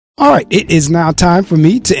All right, it is now time for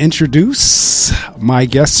me to introduce my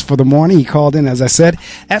guest for the morning. He called in, as I said,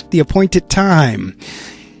 at the appointed time.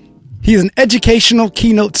 He is an educational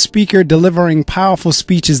keynote speaker delivering powerful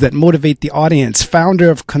speeches that motivate the audience.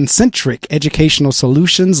 Founder of Concentric Educational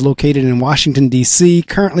Solutions, located in Washington, D.C.,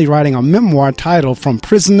 currently writing a memoir titled From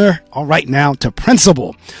Prisoner, to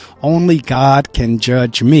Principal. Only God Can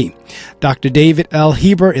Judge Me. Dr. David L.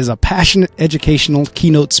 Heiber is a passionate educational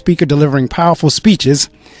keynote speaker delivering powerful speeches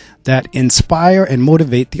that inspire and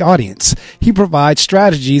motivate the audience. He provides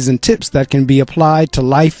strategies and tips that can be applied to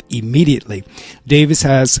life immediately. David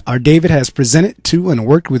has presented to and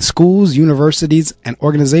worked with schools, universities, and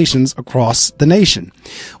organizations across the nation.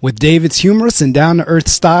 With David's humorous and down-to-earth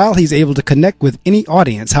style, he's able to connect with any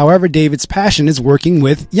audience. However, David's passion is working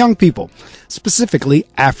with young people, specifically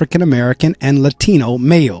African American and Latino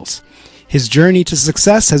males. His journey to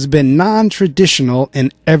success has been non-traditional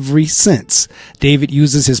in every sense. David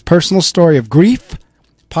uses his personal story of grief,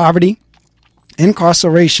 poverty,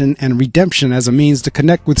 incarceration, and redemption as a means to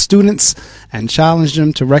connect with students and challenge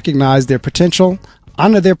them to recognize their potential,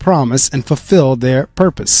 honor their promise, and fulfill their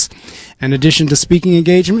purpose. In addition to speaking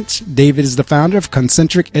engagements, David is the founder of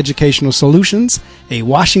Concentric Educational Solutions, a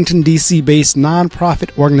Washington, D.C.-based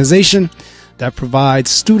nonprofit organization that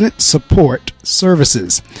provides student support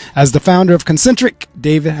services. As the founder of Concentric,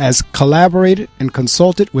 David has collaborated and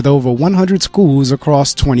consulted with over 100 schools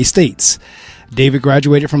across 20 states. David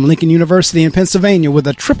graduated from Lincoln University in Pennsylvania with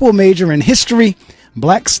a triple major in history,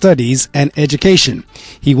 Black Studies, and education.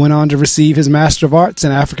 He went on to receive his Master of Arts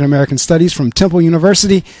in African American Studies from Temple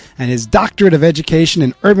University and his Doctorate of Education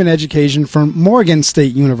in Urban Education from Morgan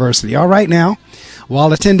State University. All right now,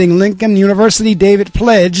 while attending Lincoln University, David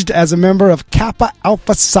pledged as a member of Kappa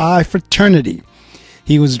Alpha Psi fraternity.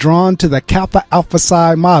 He was drawn to the Kappa Alpha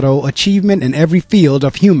Psi motto, achievement in every field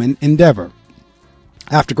of human endeavor.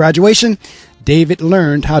 After graduation, David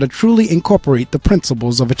learned how to truly incorporate the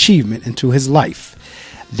principles of achievement into his life.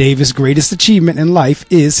 David's greatest achievement in life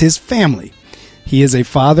is his family. He is a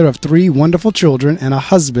father of 3 wonderful children and a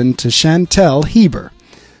husband to Chantel Heiber.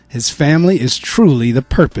 His family is truly the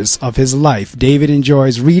purpose of his life. David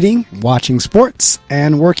enjoys reading, watching sports,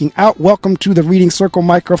 and working out. Welcome to the Reading Circle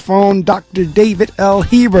microphone, Dr. David L.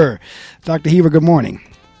 Heiber. Dr. Heiber, good morning.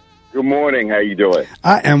 Good morning. How you doing?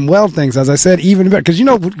 I am well, thanks. As I said, even better. Because, you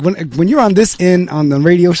know, when you're on this end, on the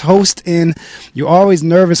radio host end, you're always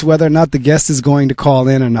nervous whether or not the guest is going to call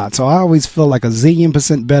in or not. So I always feel like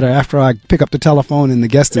 1,000,000% better after I pick up the telephone and the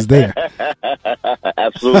guest is there.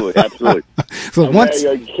 Absolutely. So once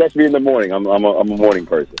you catch me in the morning, I'm a morning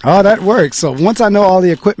person. Oh, that works. So once I know all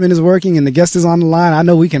the equipment is working and the guest is on the line, I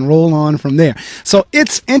know we can roll on from there. So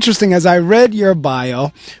it's interesting, as I read your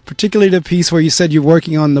bio, particularly the piece where you said you're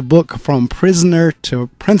working on the book From Prisoner to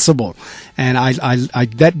Principal, and I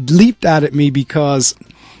that leaped out at me because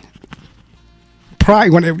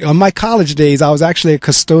on my college days, I was actually a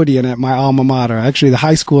custodian at my alma mater. Actually, the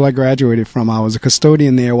high school I graduated from, I was a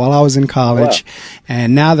custodian there while I was in college. Wow.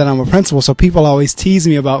 And now that I'm a principal, so people always tease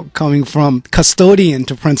me about coming from custodian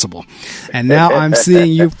to principal. And now I'm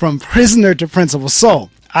seeing you from prisoner to principal. So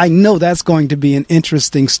I know that's going to be an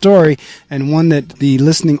interesting story and one that the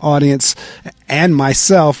listening audience and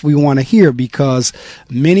myself, we want to hear, because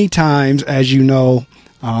many times, as you know,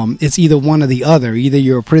 it's either one or the other. Either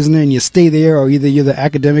you're a prisoner and you stay there, or either you're the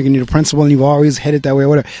academic and you're the principal and you've always headed that way or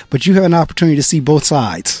whatever. But you have an opportunity to see both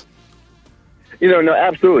sides. No,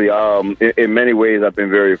 absolutely. In many ways, I've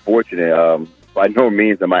been very fortunate. By no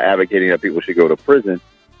means am I advocating that people should go to prison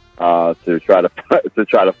to try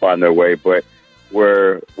to find their way. But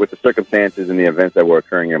with the circumstances and the events that were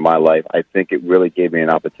occurring in my life, I think it really gave me an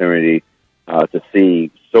opportunity to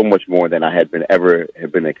see so much more than I had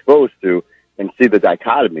been exposed to, and see the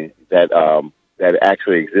dichotomy that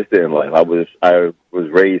actually existed in life. I was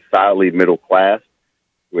raised solidly middle class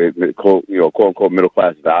with quote unquote middle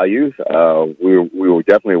class values. We were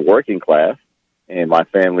definitely working class, and my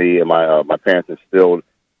family and my parents instilled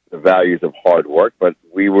the values of hard work. But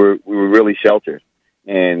we were really sheltered,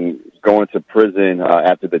 and going to prison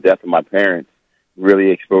after the death of my parents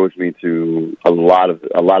really exposed me to a lot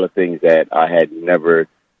of things that I had never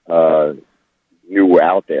knew were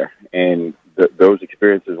out there. And those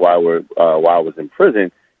experiences while I was in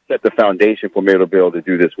prison set the foundation for me to be able to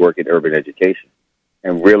do this work in urban education,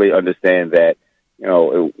 and really understand that,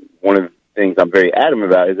 one of the things I'm very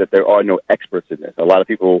adamant about is that there are no experts in this. A lot of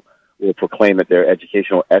people will proclaim that they're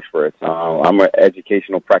educational experts. I'm an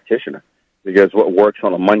educational practitioner, because what works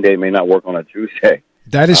on a Monday may not work on a Tuesday.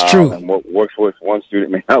 That is true. And what works with one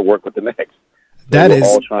student may not work with the next. We're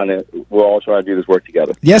all trying to do this work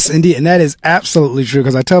together. Yes, indeed. And that is absolutely true,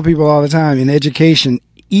 because I tell people all the time, in education,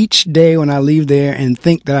 each day when I leave there and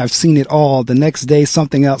think that I've seen it all, the next day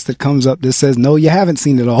something else that comes up that says, no, you haven't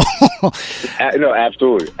seen it all. No,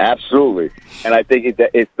 absolutely. Absolutely. And I think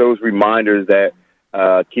it's those reminders that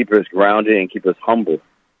keep us grounded and keep us humble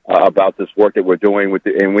about this work that we're doing with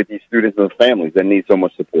these students and families that need so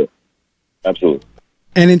much support. Absolutely.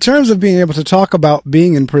 And in terms of being able to talk about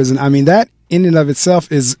being in prison, I mean, that in and of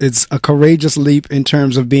itself is a courageous leap in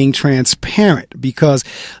terms of being transparent, because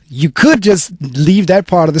you could just leave that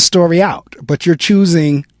part of the story out, but you're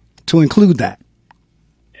choosing to include that.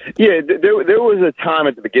 Yeah, there was a time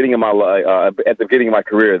at the beginning of my life, at the beginning of my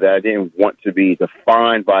career, that I didn't want to be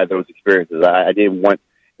defined by those experiences. I didn't want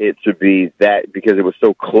it to be that, because it was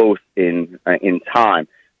so close in time.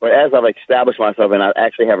 But as I've established myself and I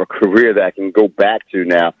actually have a career that I can go back to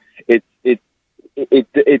now,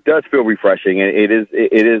 it does feel refreshing, and it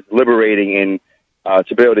is liberating, and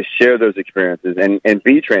to be able to share those experiences and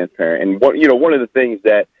be transparent. And one of the things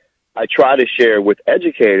that I try to share with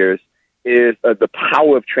educators is the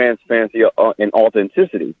power of transparency and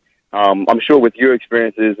authenticity. I'm sure with your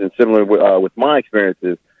experiences and similar with my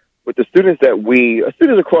experiences, with the students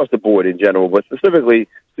students across the board in general, but specifically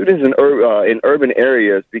students in urban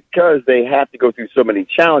areas, because they have to go through so many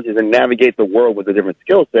challenges and navigate the world with a different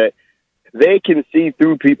skill set, they can see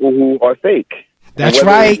through people who are fake. That's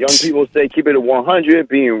right. Young people say keep it at 100,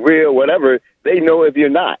 being real, whatever. They know if you're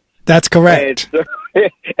not. That's correct.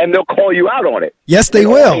 And they'll call you out on it. Yes, they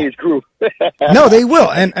will. Age group. No, they will.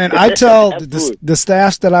 And I tell the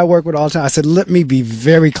staffs that I work with all the time, I said, let me be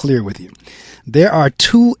very clear with you. There are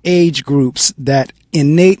two age groups that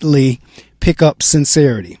innately pick up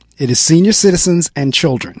sincerity. It is senior citizens and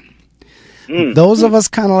children. Those of us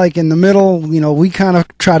kind of like in the middle, we kind of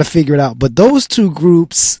try to figure it out. But those two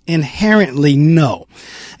groups inherently know.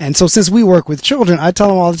 And so since we work with children, I tell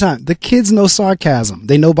them all the time, the kids know sarcasm.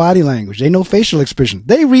 They know body language. They know facial expression.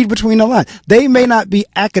 They read between the lines. They may not be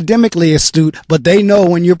academically astute, but they know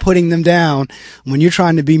when you're putting them down, when you're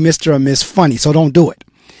trying to be Mr. or Miss Funny. So don't do it.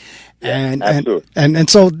 And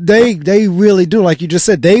so they really do, like you just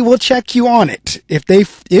said, they will check you on it. If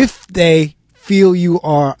they feel you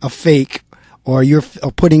are a fake, or you're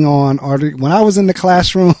putting on, or when I was in the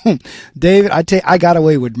classroom, David, I got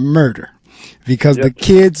away with murder because the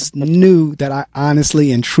kids knew that I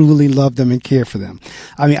honestly and truly loved them and cared for them.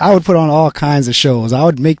 I mean, I would put on all kinds of shows. I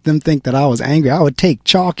would make them think that I was angry. I would take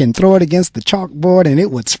chalk and throw it against the chalkboard and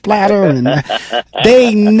it would splatter. And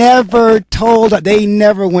they never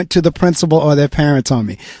went to the principal or their parents on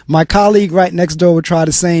me. My colleague right next door would try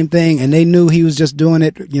the same thing, and they knew he was just doing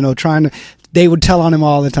it, they would tell on him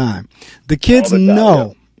all the time. The kids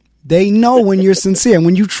know. They know when you're sincere and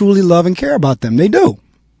when you truly love and care about them. They do.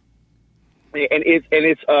 And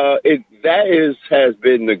has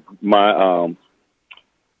been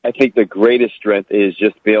I think the greatest strength is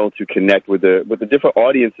just be able to connect with the different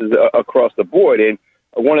audiences across the board. And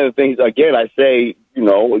one of the things, again, I say,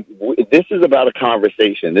 this is about a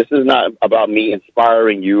conversation. This is not about me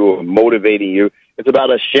inspiring you or motivating you. It's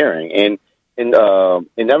about us sharing. And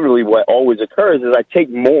inevitably what always occurs is I take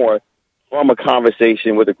more from a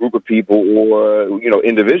conversation with a group of people or,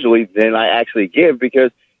 individually than I actually give,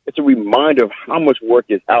 because it's a reminder of how much work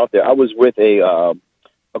is out there. I was with a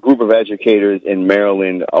group of educators in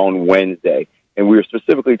Maryland on Wednesday, and we were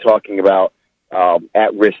specifically talking about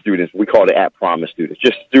at-risk students. We call it at-promise students,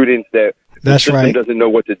 just students that the system doesn't know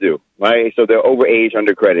what to do, right? So they're overage,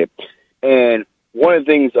 undercredit. And one of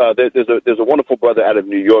the things, there's a wonderful brother out of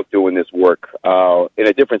New York doing this work in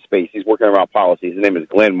a different space. He's working around policy. His name is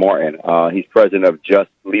Glenn Martin. He's president of Just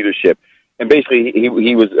Leadership. And basically,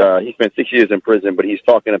 he spent 6 years in prison, but he's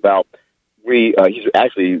talking about he's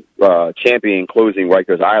actually championing closing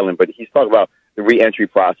Rikers Island, but he's talking about the reentry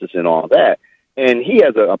process and all that. And he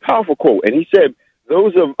has a powerful quote, and he said,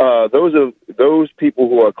 "Those people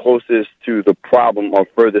who are closest to the problem are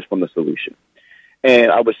furthest from the solution."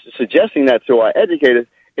 And I was suggesting that to our educators,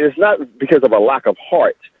 and it's not because of a lack of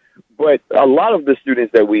heart, but a lot of the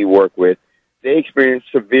students that we work with, they experience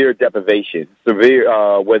severe deprivation,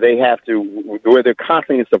 where they're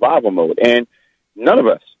constantly in survival mode. And none of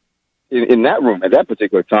us in that room at that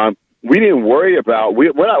particular time, we're not worrying about,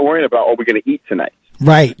 are we going to eat tonight?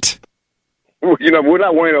 Right. We're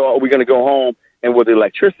not worrying about, are we going to go home and will the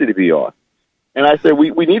electricity be on? And I said,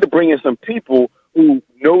 we need to bring in some people who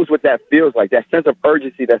knows what that feels like, that sense of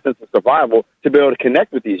urgency, that sense of survival, to be able to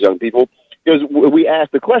connect with these young people. Because we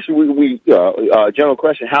asked the question, general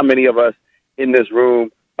question, how many of us in this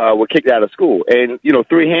room were kicked out of school? And,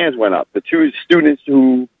 3 hands went up. The 2 students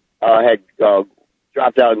who had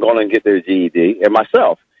dropped out and gone and get their GED, and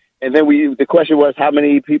myself. And then the question was, how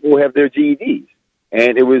many people have their GEDs?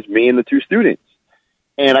 And it was me and the 2 students.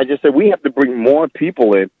 And I just said we have to bring more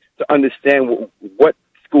people in to understand what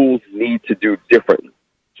schools need to do differently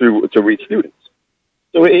to reach students.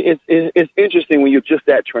 So it's interesting when you're just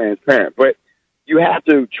that transparent. But you have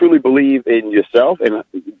to truly believe in yourself and,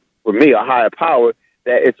 for me, a higher power,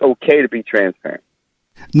 that it's okay to be transparent.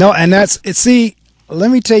 No, and see,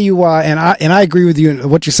 let me tell you why, and I agree with you in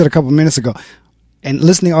what you said a couple of minutes ago. And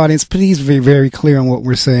listening audience, please be very clear on what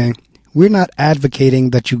we're saying. We're not advocating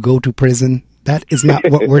that you go to prison. That is not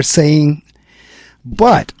what we're saying.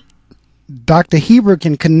 But Dr. Heiber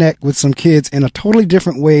can connect with some kids in a totally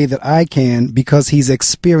different way that I can because he's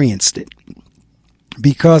experienced it.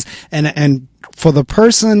 Because, and for the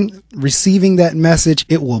person receiving that message,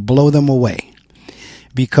 it will blow them away.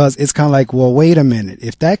 Because it's kind of like, well, wait a minute.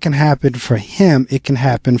 If that can happen for him, it can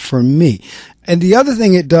happen for me. And the other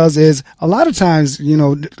thing it does is a lot of times,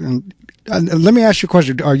 let me ask you a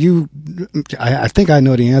question. I think I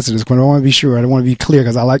know the answer to this question. I want to be sure. I don't want to be clear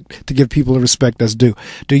because I like to give people the respect that's due.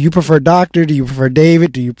 Do you prefer Doctor? Do you prefer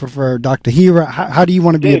David? Do you prefer Dr. Hira? How do you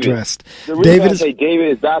want to be addressed? The reason I say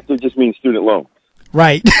David is Doctor just means student loan.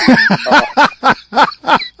 Right.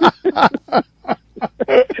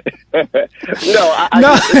 I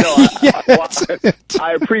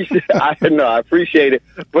appreciate. I appreciate it,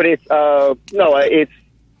 but it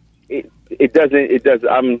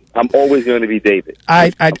doesn't. I'm always going to be David.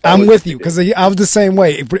 I'm with you because I was the same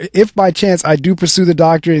way. If by chance I do pursue the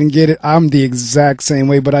doctorate and get it, I'm the exact same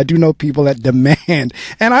way. But I do know people that demand,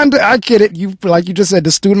 and I get it. You like you just said,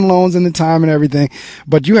 the student loans and the time and everything.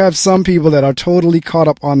 But you have some people that are totally caught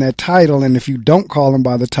up on that title, and if you don't call them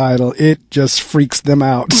by the title, it just freaks them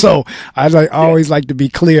out. So I always like to be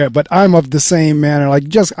clear. But I'm of the same manner.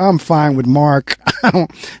 I'm fine with Mark. I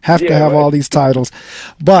don't have to have all these titles,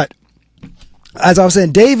 but. As I was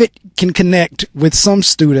saying, David can connect with some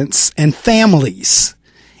students and families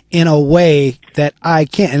in a way that I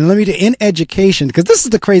can't. And in education, because this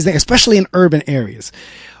is the crazy thing, especially in urban areas.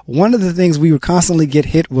 One of the things we would constantly get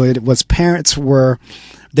hit with was parents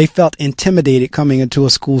they felt intimidated coming into a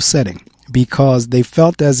school setting because they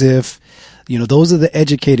felt as if, those are the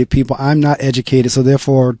educated people. I'm not educated, so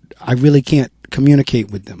therefore I really can't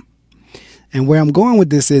communicate with them. And where I'm going with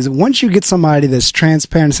this is once you get somebody that's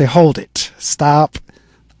transparent and say, hold it, stop.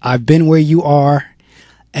 I've been where you are.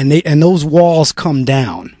 And those walls come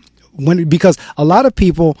down because a lot of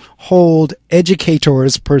people hold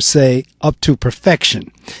educators per se up to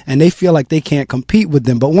perfection and they feel like they can't compete with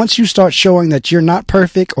them. But once you start showing that you're not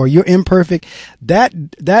perfect or you're imperfect, that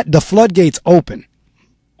the floodgates open.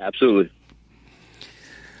 Absolutely.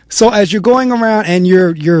 So as you're going around and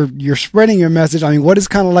you're spreading your message, what is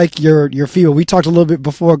kind of like your feel? We talked a little bit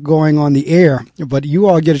before going on the air, but you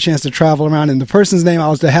all get a chance to travel around. And the person's name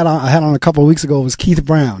I had on a couple of weeks ago was Keith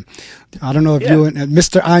Brown. I don't know if you and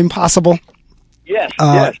Mr. I'm Possible. Yes,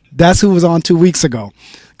 yes. That's who was on 2 weeks ago.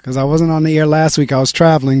 Because I wasn't on the air last week. I was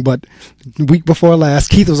traveling, but the week before last,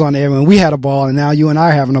 Keith was on the air and we had a ball, and now you and I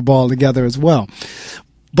are having a ball together as well.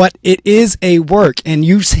 But it is a work, and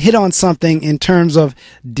you hit on something in terms of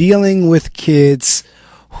dealing with kids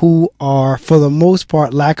who are, for the most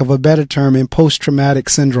part, lack of a better term, in post-traumatic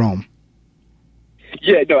syndrome.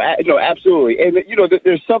 Yeah, no, absolutely. And,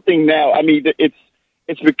 there's something now,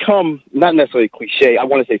 it's become not necessarily cliche, I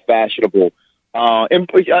want to say fashionable. And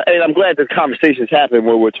I'm glad this conversation is happening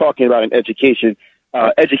where we're talking about in education,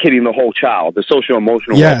 educating the whole child, the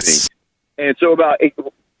social-emotional well-being. And so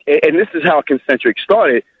and this is how Concentric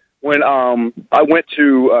started. When I went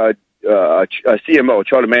to a CMO, a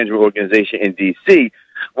Charter Management Organization in D.C.,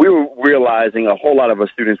 we were realizing a whole lot of our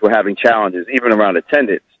students were having challenges, even around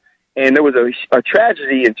attendance. And there was a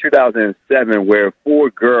tragedy in 2007 where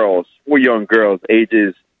four young girls,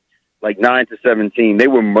 ages like 9 to 17, they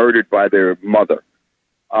were murdered by their mother.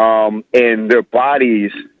 And their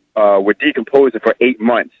bodies were decomposing for 8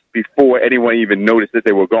 months before anyone even noticed that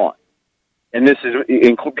they were gone. And this is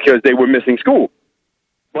because they were missing school,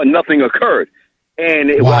 but nothing occurred.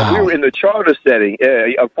 And while we were in the charter setting,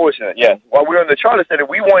 unfortunately, while we were in the charter setting,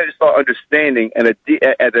 we wanted to start understanding at a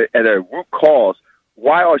root cause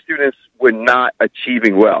why our students were not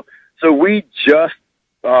achieving well. So we just,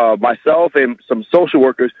 myself and some social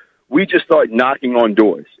workers, we just start knocking on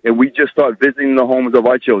doors, and we just start visiting the homes of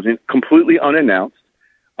our children, completely unannounced,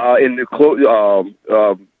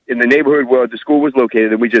 in the neighborhood where the school was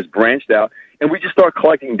located, and we just branched out, and we just started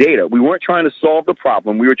collecting data. We weren't trying to solve the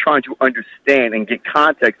problem. We were trying to understand and get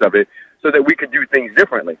context of it so that we could do things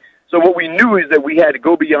differently. So what we knew is that we had to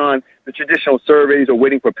go beyond the traditional surveys or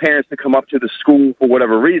waiting for parents to come up to the school for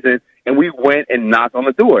whatever reason, and we went and knocked on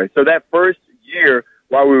the door. So that first year,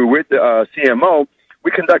 while we were with the CMO,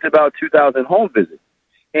 we conducted about 2,000 home visits.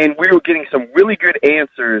 and we were getting some really good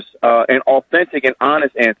answers and authentic and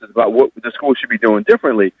honest answers about what the school should be doing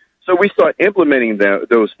differently. So we started implementing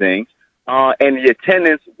those things, and the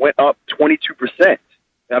attendance went up 22%.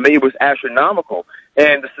 I mean, it was astronomical,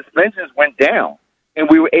 and the suspensions went down, and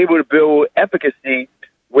we were able to build efficacy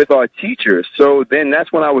with our teachers. So then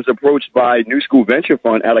that's when I was approached by New School Venture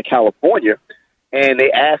Fund out of California, and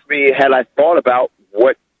they asked me, had I thought about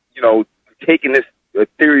what, taking this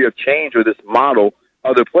theory of change or this model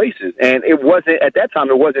other places. And it wasn't, at that time,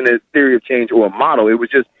 it wasn't a theory of change or a model. It was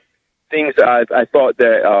just things that I thought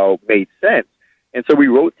that made sense. And so we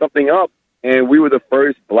wrote something up, and we were the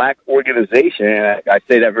first Black organization. And I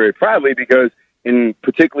say that very proudly because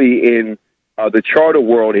particularly in the charter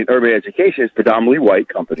world in urban education, it's predominantly white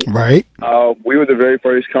company. Right. We were the very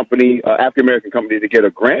first company, African American company, to get a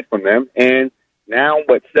grant from them. And now,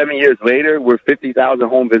 7 years later, we're 50,000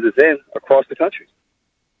 home visits in across the country.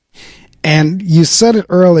 And you said it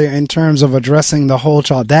earlier in terms of addressing the whole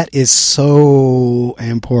child. That is so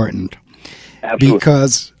important. Absolutely.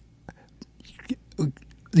 Because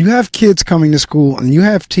you have kids coming to school and you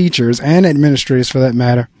have teachers and administrators, for that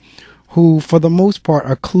matter, who, for the most part,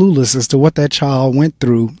 are clueless as to what that child went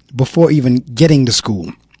through before even getting to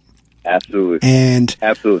school. Absolutely. And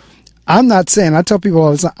absolutely. I'm not saying, I tell people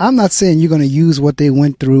all the time, I'm not saying you're going to use what they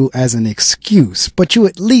went through as an excuse, but you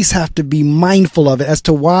at least have to be mindful of it as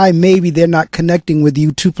to why maybe they're not connecting with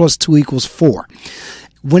you 2 + 2 = 4.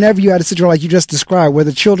 Whenever you had a situation like you just described where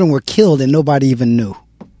the children were killed and nobody even knew.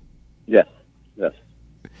 Yes, yes.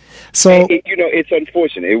 So, it's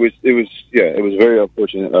unfortunate. It was a very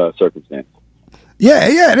unfortunate circumstance.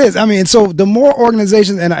 Yeah, it is. I mean, so the more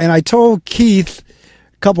organizations, and I told Keith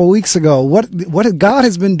couple of weeks ago, what God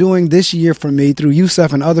has been doing this year for me through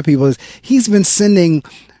Youssef and other people is he's been sending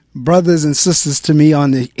brothers and sisters to me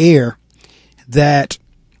on the air that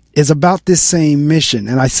is about this same mission.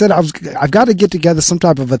 And I said, I've got to get together some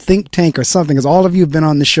type of a think tank or something, because all of you have been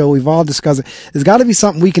on the show. We've all discussed it. There's got to be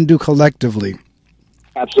something we can do collectively.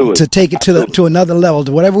 Absolutely. To take it to another level,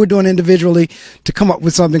 to whatever we're doing individually, to come up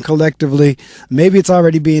with something collectively. Maybe it's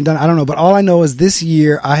already being done. I don't know. But all I know is this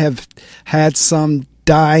year I have had some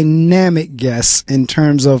dynamic guests in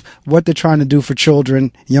terms of what they're trying to do for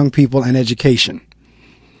children, young people, and education.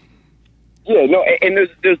 Yeah, no, and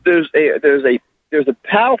there's a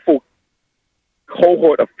powerful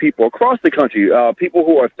cohort of people across the country, people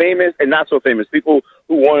who are famous and not so famous, people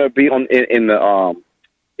who want to be in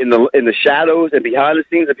the shadows and behind the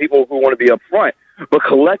scenes, and people who want to be up front. But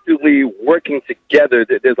collectively working together,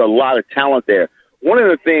 there's a lot of talent there. One of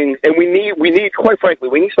the things, and we need, quite frankly,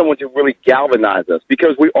 we need someone to really galvanize us,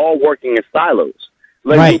 because we're all working in silos.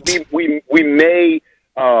 Like right. we may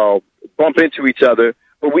bump into each other,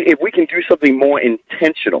 but if we can do something more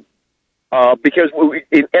intentional, because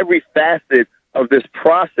in every facet of this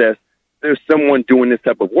process, there's someone doing this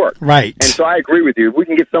type of work. Right. And so I agree with you. If we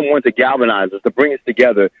can get someone to galvanize us, to bring us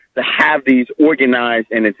together, to have these organized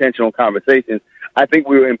and intentional conversations, I think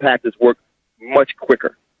we will impact this work much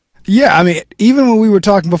quicker. Yeah, I mean, even when we were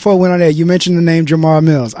talking before we went on air, you mentioned the name Jamar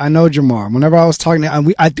Mills. I know Jamar. Whenever I was talking to him,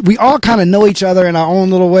 we all kind of know each other in our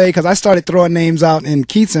own little way, because I started throwing names out in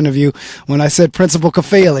Keith's interview when I said Principal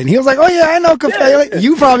Kafali. And he was like, oh, yeah, I know Kafali. Yeah.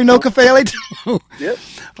 You probably know Kafali, too. Yep.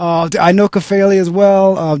 I know Kafali as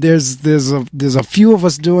well. There's a few of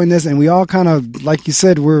us doing this, and we all kind of, like you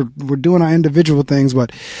said, we're doing our individual things.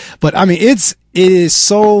 But I mean, it is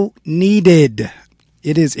so needed.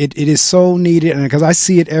 It is so needed, and because I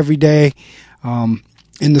see it every day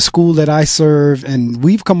in the school that I serve, and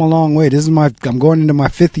we've come a long way. I'm going into my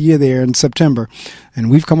 5th year there in September, and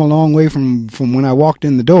we've come a long way from when I walked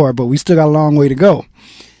in the door, but we still got a long way to go.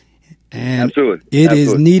 And Absolutely. It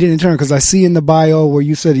is needed in turn, because I see in the bio where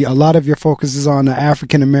you said a lot of your focus is on the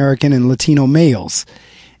African American and Latino males,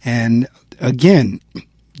 and again,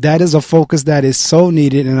 that is a focus that is so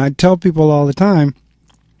needed. And I tell people all the time,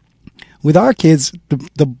 with our kids,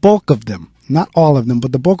 the bulk of them, not all of them,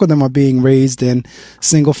 but the bulk of them are being raised in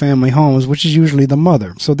single-family homes, which is usually the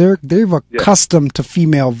mother. So they're accustomed to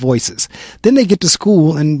female voices. Then they get to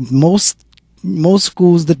school, and most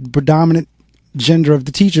schools, the predominant gender of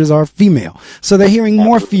the teachers are female. So they're hearing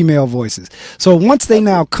more female voices. So once they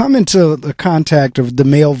now come into the contact of the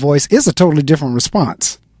male voice, it's a totally different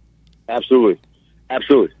response. Absolutely.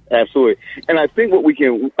 And I think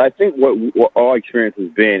what our experience has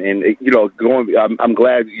been, and I'm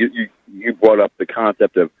glad you brought up the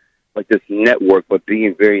concept of like this network, but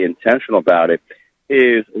being very intentional about it,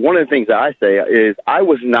 is one of the things that I say is I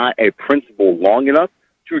was not a principal long enough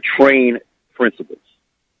to train principals.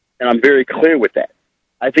 And I'm very clear with that.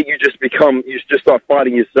 I think you just start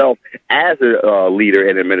finding yourself as a leader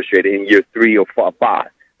and administrator in year 3 or 5.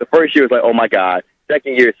 The first year is like, oh my God.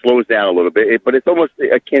 Second year, it slows down a little bit, but it's almost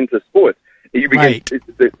akin to sports. You begin, Right.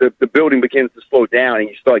 the building begins to slow down, and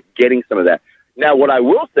you start getting some of that. Now, what I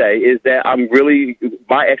will say is that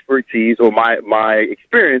my expertise or my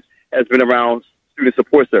experience has been around student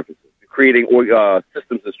support services, creating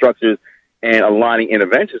systems and structures and aligning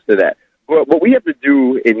interventions to that. But what we have to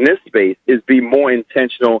do in this space is be more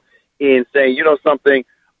intentional in saying, you know, something.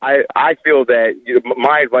 I feel that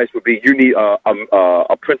my advice would be you need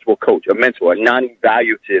a principal coach, a mentor, a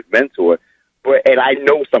non-evaluative mentor, and I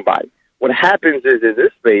know somebody. What happens is in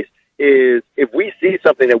this space is if we see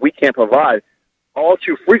something that we can't provide, all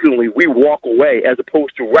too frequently we walk away as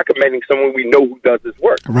opposed to recommending someone we know who does this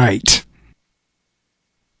work. Right.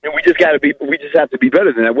 And we just have to be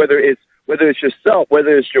better than that. Whether it's yourself,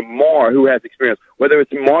 whether it's Jamar who has experience, whether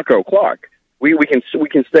it's Marco Clark, we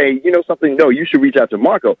can say, you know something, no, you should reach out to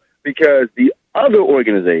Marco, because the other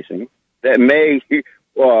organization that may do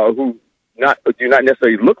not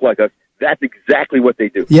necessarily look like us, that's exactly what they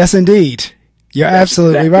do. Yes, indeed. You're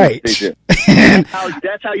absolutely right.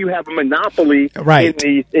 That's how you have a monopoly right.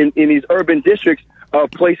 in these urban districts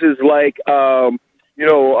of places like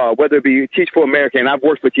whether it be Teach for America, and I've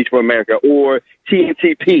worked for Teach for America, or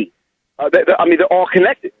TNTP. They're all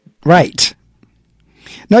connected. Right.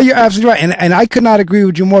 No, you're absolutely right, and I could not agree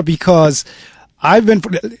with you more, because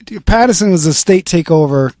Patterson was a state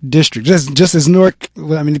takeover district, just as Newark.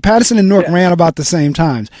 Patterson and Newark ran about the same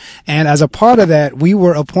times, and as a part of that, we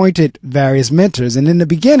were appointed various mentors. And in the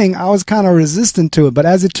beginning, I was kind of resistant to it, but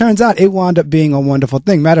as it turns out, it wound up being a wonderful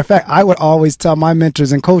thing. Matter of fact, I would always tell my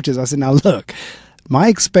mentors and coaches, I said, "Now look, my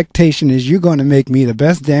expectation is you're going to make me the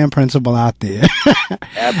best damn principal out there."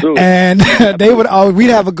 Absolutely. And we'd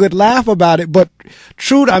have a good laugh about it. But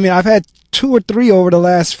I've had 2 or 3 over the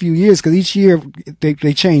last few years, because each year they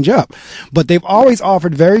change up. But they've always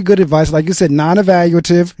offered very good advice. Like you said,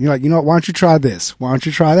 non-evaluative. You're like, you know what, why don't you try this? Why don't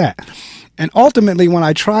you try that? And ultimately, when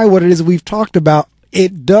I try what it is we've talked about,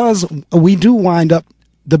 we do wind up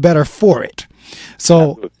the better for it.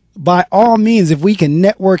 So absolutely. By all means, if we can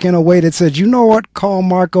network in a way that says, you know what, call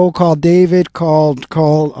Marco, call David, call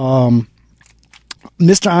call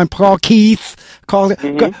Keith, call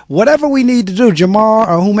whatever we need to do, Jamar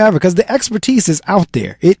or whomever, because the expertise is out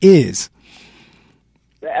there. It is.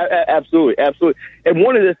 Absolutely. And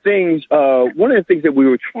one of the things that we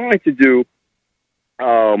were trying to do,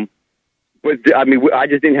 but I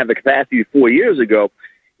just didn't have the capacity 4 years ago,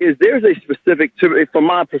 is there's a specific, from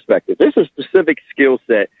my perspective, there's a specific skill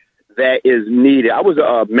set that is needed. I was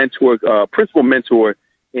a principal mentor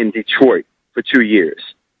in Detroit for 2 years.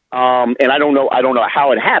 And I don't know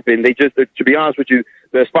how it happened. They just, to be honest with you,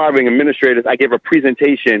 the aspiring administrators, I gave a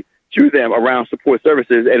presentation to them around support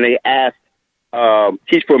services, and they asked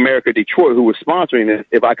Teach for America Detroit, who was sponsoring this,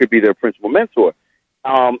 if I could be their principal mentor.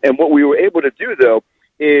 And what we were able to do, though,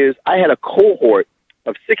 is I had a cohort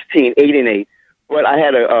of 16, 8 and 8, but I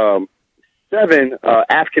had 7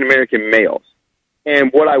 African American males.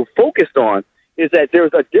 And what I focused on is that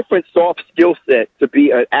there's a different soft skill set to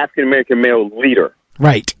be an African American male leader.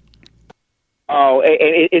 Right. And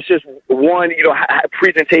it's just one,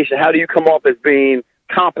 presentation. How do you come off as being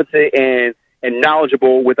competent and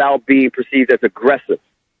knowledgeable without being perceived as aggressive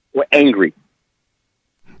or angry?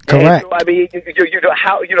 Correct. And so,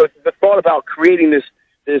 the thought about creating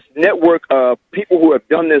this network of people who have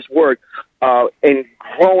done this work and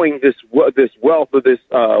growing this wealth of this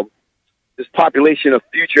population of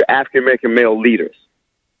future African American male leaders.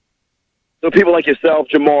 So people like yourself,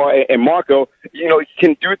 Jamar, and Marco,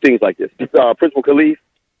 can do things like this. Principal Khalif,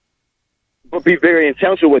 but be very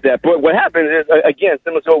intentional with that. But what happens is, again,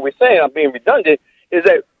 similar to what we're saying, I'm being redundant, is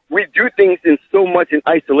that we do things in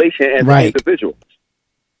isolation as an individual.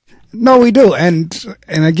 No, we do. And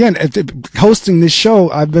again, hosting this show,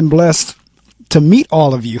 I've been blessed to meet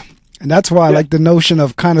all of you. And that's why I like the notion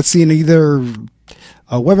of kind of seeing either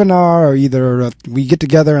a webinar or either we get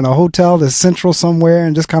together in a hotel that's central somewhere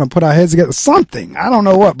and just kind of put our heads together. Something. I don't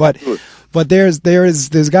know what, but there's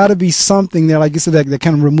got to be something there, like you said, that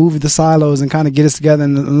kind of remove the silos and kind of get us together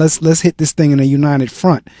and let's hit this thing in a united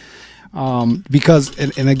front. Because,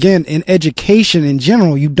 and again, in education in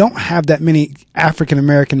general, you don't have that many African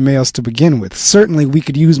American males to begin with. Certainly we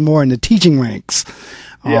could use more in the teaching ranks.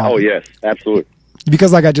 Yes, absolutely.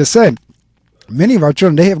 Because like I just said, many of our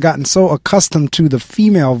children, they have gotten so accustomed to the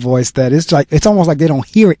female voice that it's almost like they don't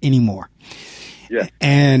hear it anymore. Yeah.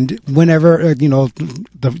 And whenever,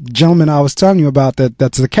 the gentleman I was telling you about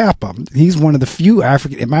that's the Kappa, he's one of the few matter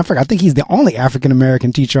of fact, I think he's the only African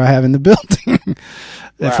American teacher I have in the building.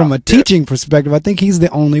 Wow. From a teaching perspective, I think he's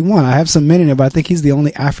the only one. I have some men in there, but I think he's the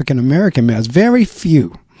only African American male. It's very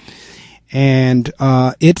few. And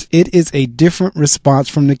it is a different response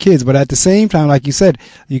from the kids. But at the same time, like you said,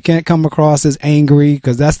 you can't come across as angry,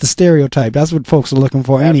 because that's the stereotype. That's what folks are looking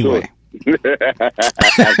for anyway.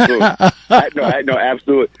 Absolutely. No,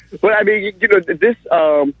 absolutely. But I mean, this,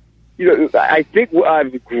 I think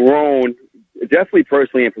I've grown, definitely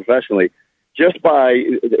personally and professionally, just by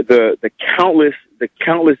the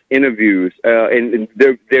countless interviews, and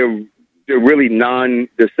they're really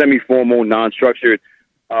they're semi-formal, non-structured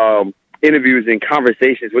interviews and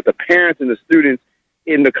conversations with the parents and the students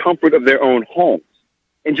in the comfort of their own homes,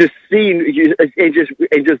 and just seeing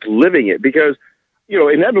and just living it. Because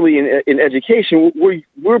inevitably in education,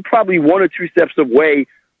 we're probably one or two steps away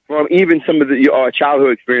from even some of our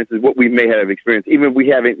childhood experiences, what we may have experienced, even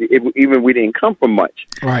if we didn't come from much.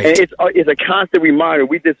 Right. And it's a constant reminder.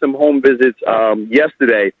 We did some home visits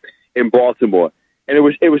yesterday in Baltimore, and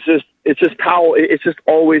it's just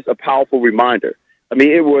always a powerful reminder. I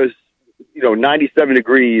mean, it was 97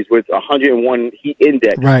 degrees with 101 heat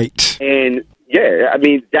index. Right. And yeah, I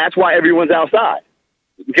mean, that's why everyone's outside,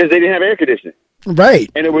 because they didn't have air conditioning.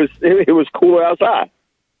 Right. And it was cooler outside.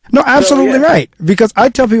 No, absolutely So, yeah. right. Because I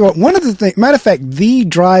tell people, one of the things, matter of fact, the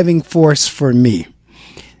driving force for me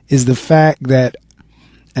is the fact that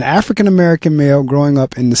an African American male growing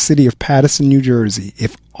up in the city of Paterson, New Jersey,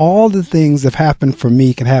 if all the things that happened for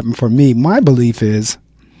me can happen for me, my belief is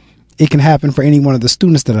it can happen for any one of the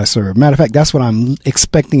students that I serve. Matter of fact, that's what I'm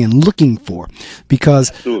expecting and looking for, because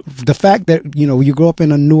Absolutely. the fact that, you grow up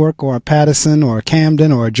in a Newark or a Paterson or a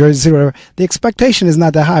Camden or a Jersey, or whatever, the expectation is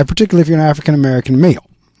not that high, particularly if you're an African American male.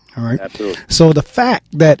 All right. Absolutely. So the fact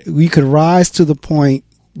that we could rise to the point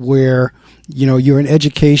where, you're in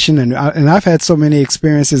education, and I've had so many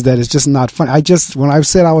experiences that it's just not fun. When I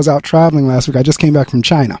said I was out traveling last week, I just came back from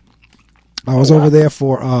China. I was over there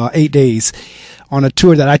for 8 days on a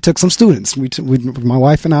tour that I took some students. My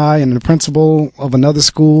wife and I and the principal of another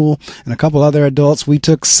school and a couple other adults, we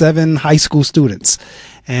took 7 high school students,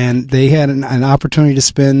 and they had an opportunity to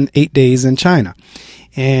spend 8 days in China.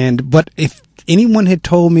 But if anyone had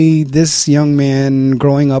told me this young man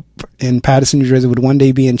growing up in Paterson, New Jersey would one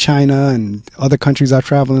day be in China and other countries are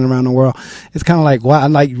traveling around the world, it's kind of like, wow,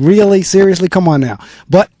 I'm like, really? Seriously? Come on now.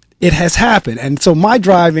 But it has happened. And so my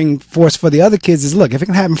driving force for the other kids is, look, if it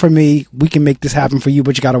can happen for me, we can make this happen for you,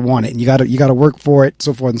 but you got to want it, and you got to work for it,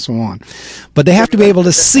 so forth and so on. But they have to be able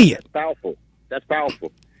to see it. That's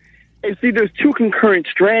powerful. And see, there's 2 concurrent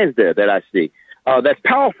strands there that I see. That's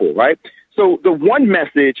powerful, right? So the one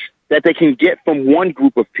message that they can get from one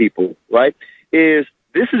group of people, right, is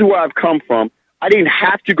this is where I've come from. I didn't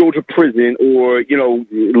have to go to prison or,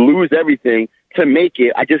 lose everything to make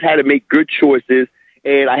it. I just had to make good choices,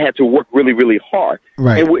 and I had to work really, really hard.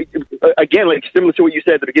 Right. And again, like similar to what you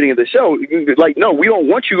said at the beginning of the show, like, no, we don't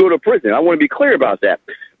want you to go to prison. I want to be clear about that.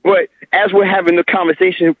 But as we're having the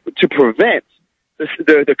conversation to prevent,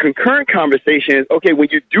 the concurrent conversation is, okay, when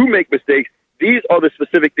you do make mistakes, these are the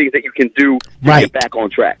specific things that you can do to get back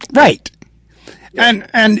on track. Right. Yeah.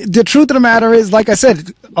 And the truth of the matter is, like I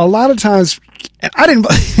said, a lot of times, I didn't,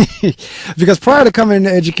 because prior to coming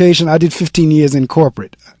into education, I did 15 years in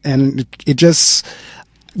corporate, and it just,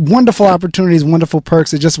 wonderful opportunities, wonderful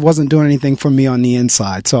perks. It just wasn't doing anything for me on the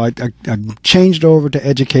inside. So I changed over to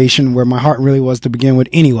education, where my heart really was to begin with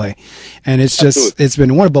anyway. And it's just, it's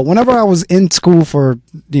been wonderful. But whenever I was in school for,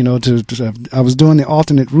 I was doing the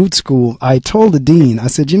alternate route school, I told the dean, I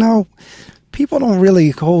said, people don't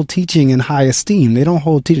really hold teaching in high esteem. They don't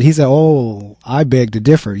hold teaching. He said, oh, I beg to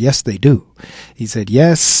differ. Yes, they do. He said,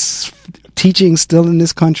 yes, teaching still in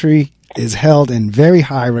this country is held in very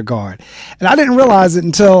high regard. And I didn't realize it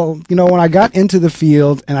until, when I got into the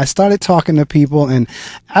field and I started talking to people. And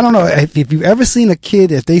I don't know if you've ever seen a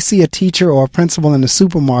kid, if they see a teacher or a principal in the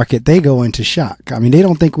supermarket, they go into shock. I mean, they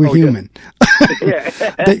don't think we're human. Yeah.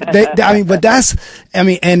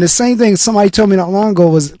 And the same thing somebody told me not long ago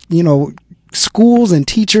was, schools and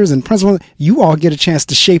teachers and principals, you all get a chance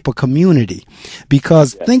to shape a community,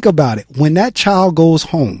 because think about it. When that child goes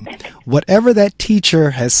home, whatever that teacher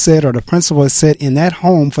has said or the principal has said in that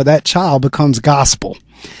home for that child becomes gospel.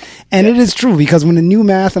 And it is true, because when the new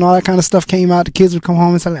math and all that kind of stuff came out, the kids would come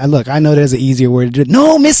home and say, look, I know there's an easier way to do it.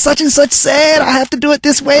 No, Miss Such and Such said I have to do it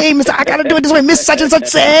this way. I got to do it this way. Miss Such and Such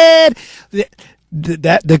said.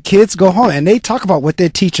 That the kids go home and they talk about what their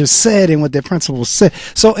teachers said and what their principals said.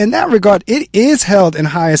 So in that regard, it is held in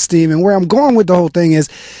high esteem. And where I'm going with the whole thing is,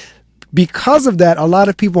 because of that, a lot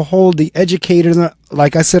of people hold the educators,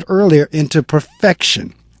 like I said earlier, into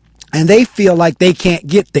perfection, and they feel like they can't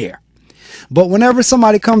get there. But whenever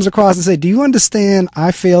somebody comes across and say, do you understand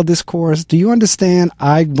I failed this course? Do you understand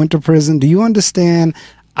I went to prison? Do you understand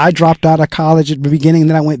I dropped out of college at the beginning, and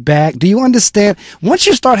then I went back. Do you understand? Once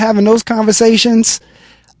you start having those conversations,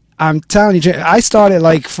 I'm telling you, I started,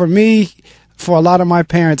 like, for me, for a lot of my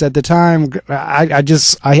parents at the time,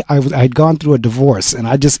 I'd gone through a divorce, and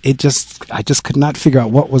I just could not figure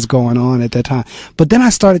out what was going on at that time. But then I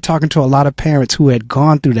started talking to a lot of parents who had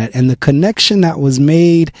gone through that, and the connection that was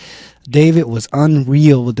made, David, was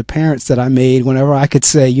unreal with the parents that I made whenever I could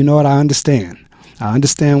say, you know what, I understand. I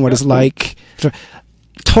understand what it's like.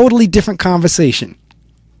 Totally different conversation.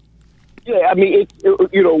 Yeah, I mean,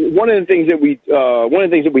 one of the things that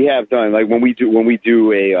we have done, like when we do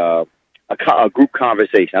a group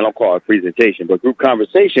conversation, I don't call it a presentation, but group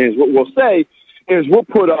conversation is what we'll say is we'll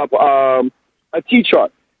put up a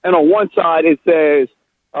T-chart, and on one side it says,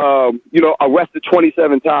 arrested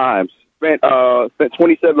 27 times, spent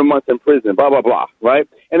 27 months in prison, blah blah blah, right?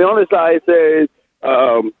 And on the other side it says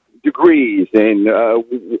degrees and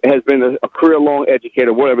has been a career-long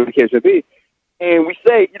educator, whatever the case may be. And we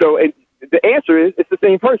say, and the answer is it's the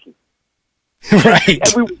same person. Right.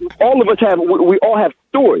 And we all have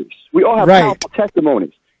stories. We all have powerful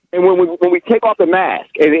testimonies. And when we take off the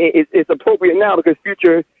mask, and it's appropriate now because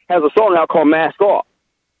Future has a song out called Mask Off,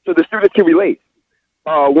 so the students can relate.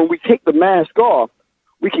 When we take the mask off,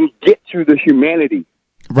 we can get to the humanity,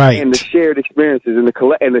 right, and the shared experiences and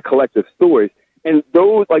the collective stories. And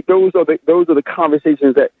those are the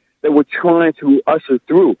conversations that we're trying to usher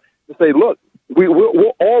through to say, look, we're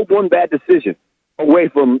all one bad decision away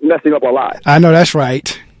from messing up our lives. I know that's right.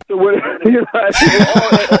 So we're all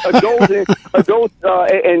adults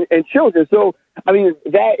and children. So I mean,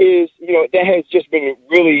 that has just been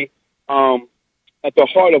really at the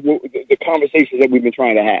heart of the conversations that we've been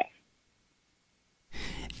trying to have.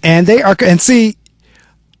 And see,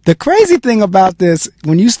 the crazy thing about this,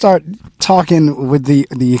 when you start talking with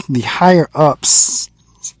the higher ups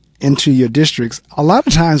into your districts, a lot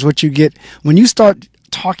of times what you get when you start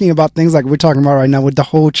talking about things like we're talking about right now with the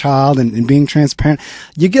whole child and being transparent,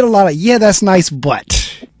 you get a lot of, yeah, that's nice,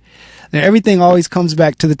 but and everything always comes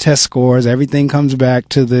back to the test scores. Everything comes back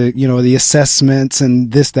to the assessments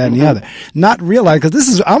and this, that, and the other. Not realize,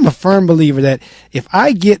 because I'm a firm believer that if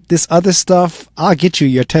I get this other stuff, I'll get you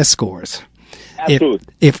your test scores. Absolutely.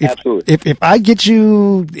 If I get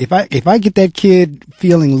that kid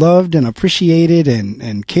feeling loved and appreciated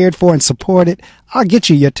and cared for and supported, I'll get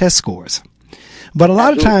you your test scores. But a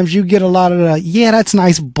lot of times you get a lot of that's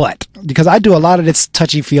nice, but because I do a lot of this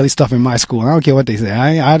touchy-feely stuff in my school. I don't care what they say.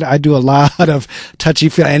 I do a lot of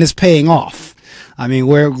touchy-feely, and it's paying off. I mean,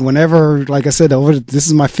 whenever, like I said, this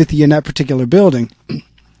is my 5th year in that particular building,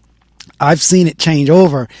 I've seen it change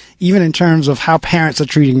over, even in terms of how parents are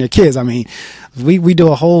treating their kids. I mean, we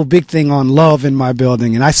do a whole big thing on love in my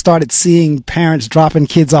building, and I started seeing parents dropping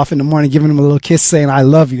kids off in the morning, giving them a little kiss, saying, I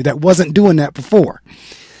love you. That wasn't doing that before.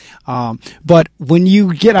 But when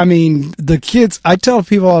you get, the kids, I tell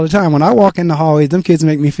people all the time, when I walk in the hallways, them kids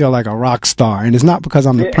make me feel like a rock star. And it's not because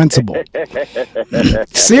I'm the principal.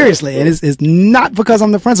 Seriously. And it's not because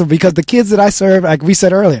I'm the principal, because the kids that I serve, like we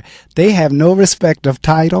said earlier, they have no respect of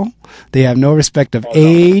title. They have no respect of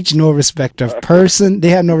age, no respect of person.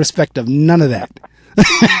 They have no respect of none of that. That's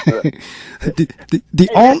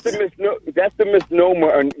the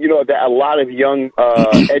misnomer, that a lot of young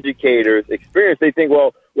educators experience. They think,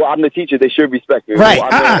 well, I'm the teacher; they should respect me. Right?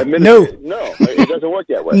 Well, no, it doesn't work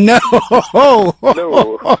that way.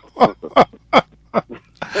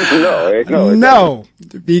 No,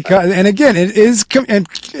 because, and again,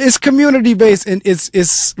 it's community based and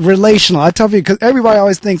it's relational. I tell you, because everybody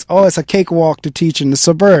always thinks, it's a cakewalk to teach in the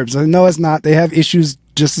suburbs. No, it's not. They have issues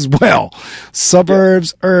just as well.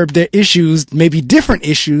 Suburbs, their issues may be different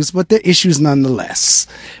issues, but they're issues nonetheless.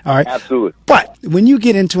 All right. Absolutely. But when you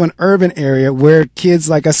get into an urban area where kids,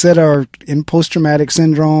 like I said, are in post-traumatic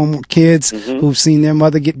syndrome, kids who've seen their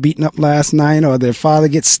mother get beaten up last night or their father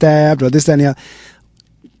get stabbed or this, that, and the other,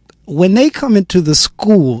 when they come into the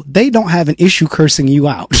school, they don't have an issue cursing you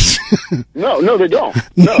out. No, they don't.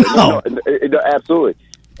 No, absolutely.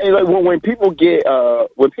 And like when people get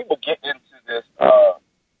into this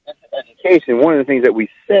into education, one of the things that we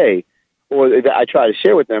say, or that I try to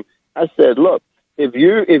share with them, I said, look, if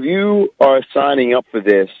you are signing up for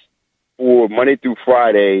this for Monday through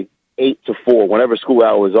Friday, 8 to 4, whenever school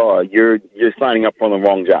hours are, you're signing up for the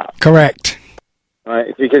wrong job. Correct.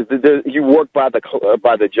 Right, because you work by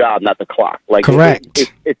the job, not the clock. Like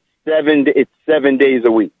correct. It's 7 days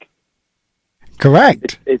a week.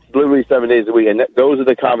 Correct. It's literally 7 days a week, and those are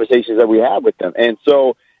the conversations that we have with them. And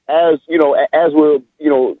so, as we're,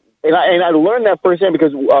 and I learned that firsthand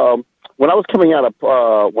because when I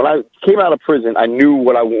came out of prison, I knew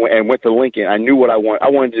what I wanted, and went to Lincoln. I knew what I wanted. I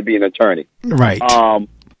wanted to be an attorney. Right.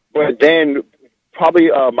 But then probably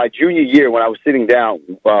my junior year when I was sitting down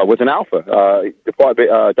with an alpha, department,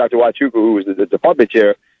 Dr. Wachuku, who was the department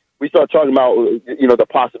chair, we started talking about, the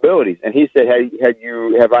possibilities. And he said,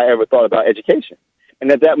 have I ever thought about education?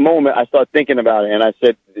 And at that moment, I started thinking about it, and I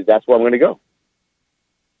said, that's where I'm going to go.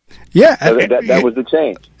 Yeah. So that was the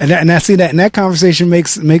change. And I see that, and that conversation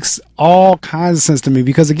makes all kinds of sense to me,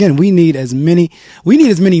 because again, we need as many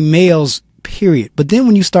males, period. But then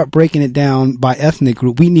when you start breaking it down by ethnic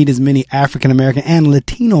group, we need as many African American and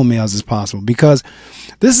Latino males as possible, because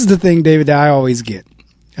this is the thing, David, that I always get.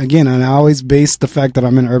 Again, and I always base the fact that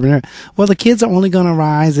I'm in an urban area. Well, the kids are only going to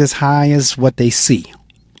rise as high as what they see.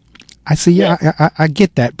 I say, I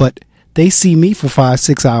get that, but they see me for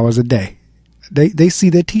 5-6 hours a day. They see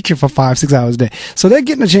their teacher for 5-6 hours a day. So they're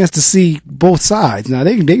getting a chance to see both sides. Now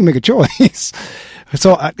they can make a choice.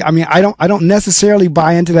 So, I don't necessarily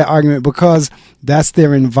buy into that argument, because that's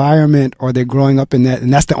their environment, or they're growing up in that,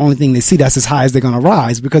 and that's the only thing they see. That's as high as they're going to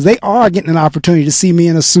rise, because they are getting an opportunity to see me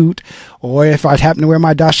in a suit, or if I happen to wear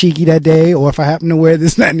my dashiki that day, or if I happen to wear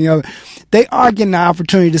this, that, and the other. They are getting the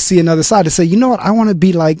opportunity to see another side, to say, you know what, I want to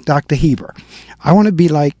be like Dr. Heiber. I want to be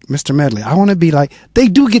like Mr. Medley. I want to be like, they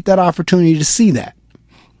do get that opportunity to see that.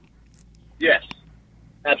 Yes,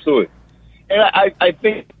 absolutely. And I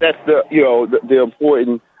think that's the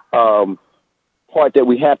important part, that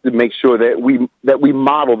we have to make sure that we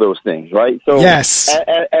model those things, right? So yes,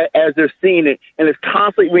 as they're seeing it, and it's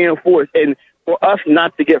constantly reinforced, and for us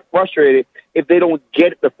not to get frustrated if they don't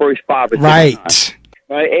get it the first 5 or 10 times,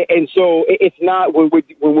 right? And so it's not when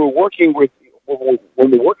we're working with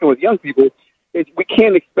young people, we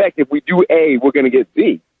can't expect if we do A, we're going to get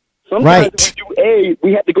B. Sometimes if we do A,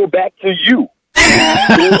 we have to go back to U.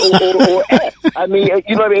 or F. I mean,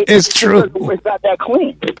 you know what I mean? It's true. It's not that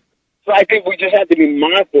clean. So I think we just have to be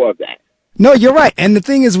mindful of that. No, you're right. And the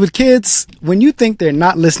thing is, with kids, when you think they're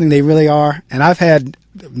not listening, they really are. And I've had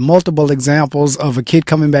multiple examples of a kid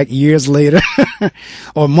coming back years later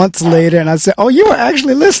or months later, and I said, "Oh, you were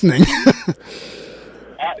actually listening."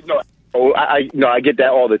 I get that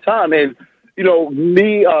all the time. And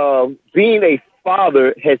me being a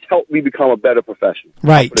father has helped me become a better professional.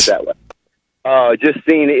 Right. I'll put it that way. Just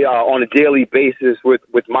seeing it on a daily basis with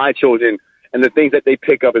my children, and the things that they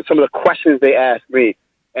pick up, and some of the questions they ask me,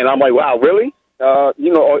 and I'm like, wow, really? Are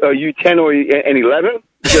you 10 or 11?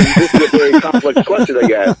 Because this is a very complex question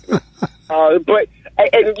they ask me. But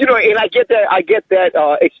I get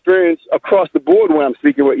that experience across the board when I'm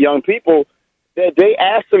speaking with young people, that they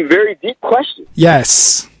ask some very deep questions.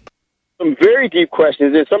 Yes. Some very deep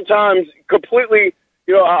questions, and sometimes completely,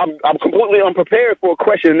 I'm completely unprepared for a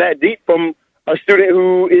question that deep from a student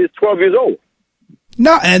who is 12 years old.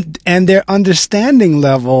 No, and their understanding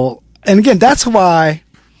level, and again, that's why,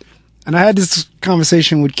 and I had this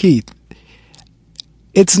conversation with Keith,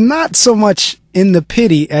 it's not so much in the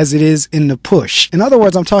pity as it is in the push. In other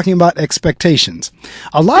words, I'm talking about expectations.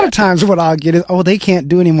 A lot of times what I'll get is, oh, they can't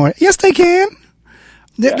do anymore. Yes, they can.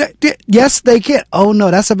 Yes, they can. Oh,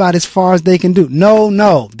 no, that's about as far as they can do.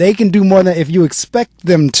 No, they can do more than if you expect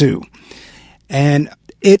them to. And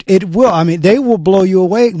it will. I mean, they will blow you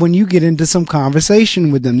away when you get into some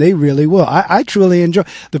conversation with them. They really will. I truly enjoy.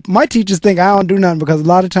 My teachers think I don't do nothing, because a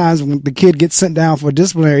lot of times when the kid gets sent down for a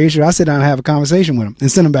disciplinary issue, I sit down and have a conversation with them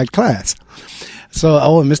and send them back to class. So,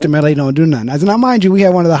 Mr. Medley don't do nothing. I said, now, mind you, we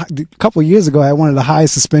had a couple of years ago, I had one of the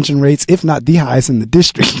highest suspension rates, if not the highest in the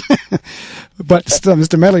district. But still,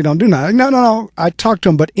 Mr. Medley don't do nothing. No. I talk to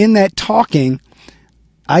him, but in that talking,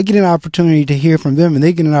 I get an opportunity to hear from them, and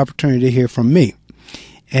they get an opportunity to hear from me.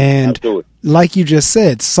 And absolutely, like you just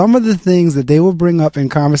said, some of the things that they will bring up in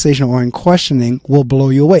conversation or in questioning will blow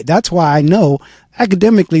you away. That's why I know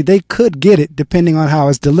academically they could get it, depending on how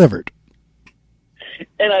it's delivered.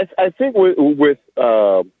 And I think with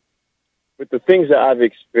the things that I've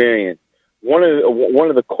experienced, one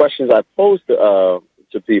of the questions I posed to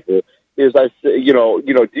people is, I said,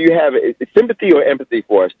 do you have sympathy or empathy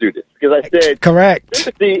for our students? Because I said, correct.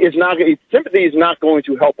 Sympathy is not going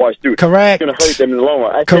to help our students. Correct. It's going to hurt them in the long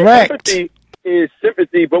run. Correct. Said empathy is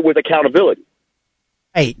sympathy, but with accountability.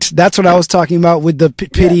 Right. That's what I was talking about with the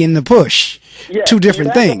pity and the push. Yes. Two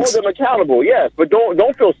different things. Hold them accountable, yes, but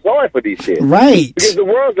don't feel sorry for these kids. Right. Because the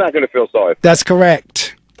world's not going to feel sorry for them. That's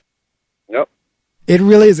correct. Yep. It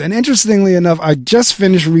really is. And interestingly enough, I just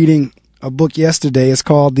finished reading a book yesterday. It's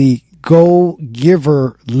called The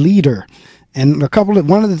Go-Giver Leader. And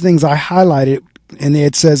one of the things I highlighted, and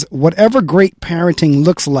it says, whatever great parenting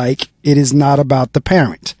looks like, it is not about the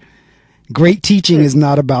parent. Great teaching is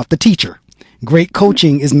not about the teacher. Great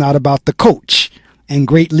coaching is not about the coach. And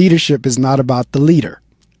great leadership is not about the leader.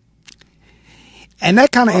 And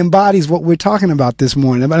that kind of embodies what we're talking about this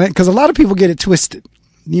morning, because a lot of people get it twisted.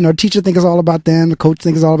 You know, teacher think it's all about them, the coach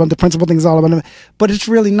thinks it's all about them, the principal thinks it's all about them, but it's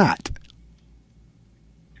really not.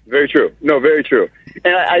 Very true. No, very true.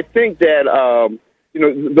 And I think that,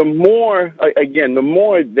 the more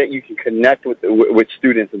that you can connect with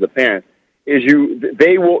students and the parents,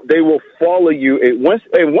 they will follow you.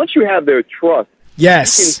 Once you have their trust,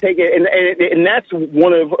 yes, you can take it. And that's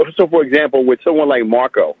so for example, with someone like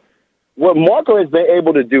Marco, what Marco has been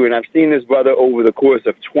able to do, and I've seen this brother over the course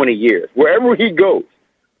of 20 years, wherever he goes,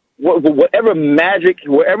 whatever magic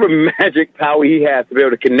power he has to be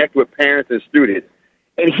able to connect with parents and students,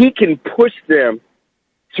 and he can push them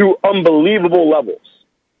to unbelievable levels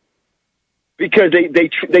because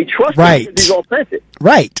they trust him because he's authentic.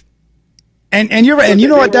 Right. And you're right. And you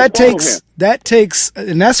know what that takes? That takes,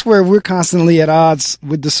 and that's where we're constantly at odds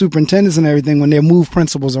with the superintendents and everything when they move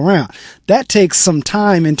principals around. That takes some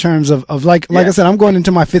time in terms of like I said, I'm going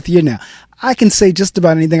into my 5th year now. I can say just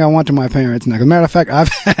about anything I want to my parents now. As a matter of fact, I've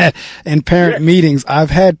had in parent meetings, I've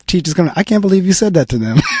had teachers come, I can't believe you said that to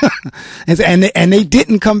them. and they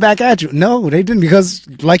didn't come back at you. No, they didn't, because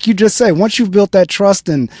like you just said, once you've built that trust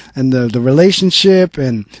and the relationship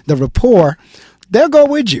and the rapport, they'll go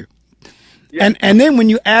with you. Yeah. And then when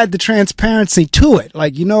you add the transparency to it,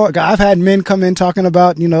 like, I've had men come in talking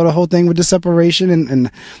about, the whole thing with the separation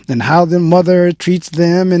and how the mother treats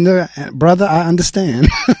them and the brother, I understand.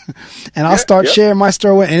 And I'll start sharing my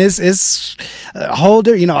story. And it's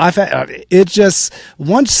holder, I've had, it just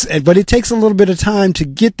once, but it takes a little bit of time to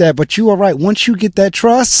get that. But you are right. Once you get that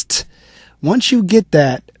trust, once you get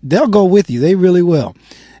that, they'll go with you. They really will.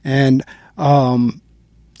 And,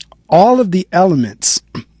 all of the elements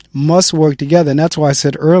must work together. And that's why I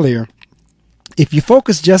said earlier, if you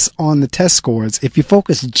focus just on the test scores, if you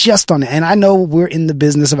focus just on it, and I know we're in the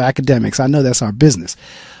business of academics, I know that's our business,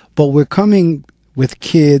 but we're coming with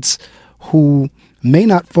kids who may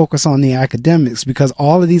not focus on the academics because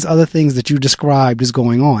all of these other things that you described is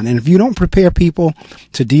going on. And if you don't prepare people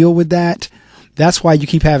to deal with that, that's why you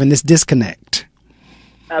keep having this disconnect.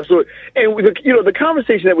 Absolutely. And the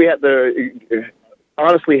conversation that we have to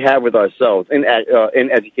honestly have with ourselves in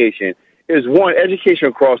education is, one, education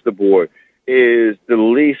across the board is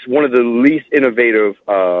one of the least innovative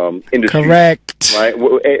industries. Correct. Right,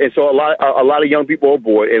 and so a lot of young people are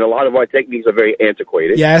bored, and a lot of our techniques are very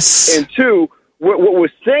antiquated. Yes. And two, what we're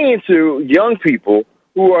saying to young people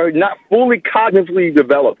who are not fully cognitively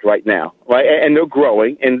developed right now, right, and they're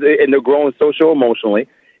growing, and they're growing social-emotionally,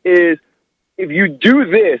 is if you do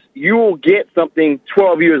this, you will get something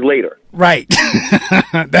 12 years later. Right.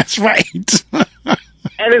 That's right.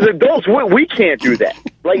 And as adults, we can't do that.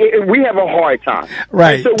 Like, we have a hard time.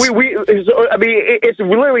 Right. And so it's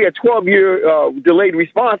literally a 12-year delayed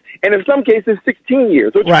response, and in some cases, 16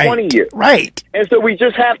 years or 20 years. Right. And so we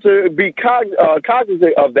just have to be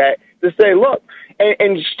cognizant of that to say, look,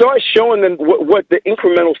 and start showing them what the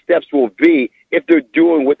incremental steps will be if they're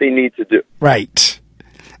doing what they need to do. Right.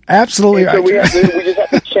 Absolutely right. So we just have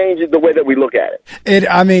to change it the way that we look at it.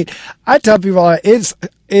 I tell people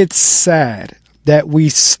it's sad that we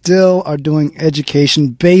still are doing education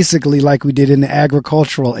basically like we did in the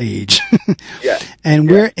agricultural age. Yeah. And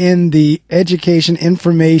we're in the education,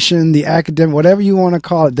 information, the academic, whatever you want to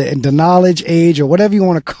call it, the knowledge age or whatever you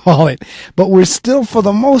want to call it. But we're still, for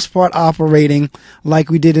the most part, operating like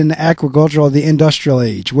we did in the agricultural or the industrial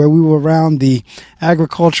age, where we were around the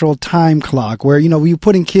agricultural time clock, where, we were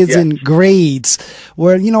putting kids in grades,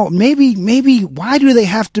 where, maybe why do they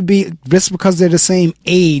have to be just because they're the same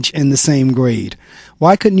age in the same grade?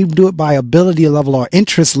 Why couldn't you do it by ability level or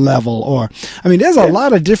interest level? Or, there's a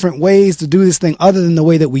lot of different ways to do this thing other than the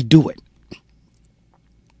way that we do it.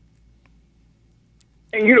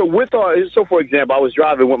 And, so for example, I was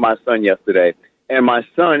driving with my son yesterday, and my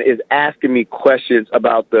son is asking me questions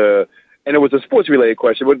about and it was a sports related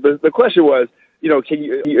question, but the question was, Dad,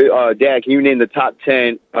 can you name the top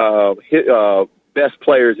 10 best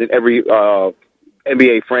players in every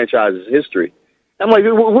NBA franchise's history? I'm like,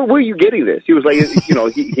 where are you getting this? He was like,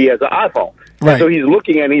 he has an iPhone. Right. So he's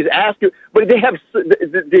looking and he's asking, but they have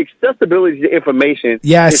the accessibility to information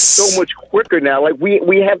is so much quicker now. Like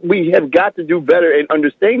we have got to do better in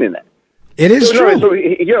understanding that. It is true.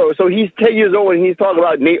 So he's 10 years old and he's talking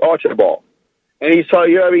about Nate Archibald. And he's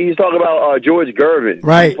talking about George Gervin.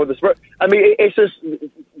 Right. For the Spurs. It's just,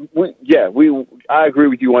 I agree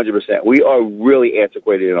with you 100%. We are really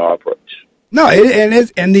antiquated in our approach. No,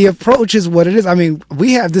 and the approach is what it is.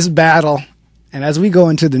 We have this battle, and as we go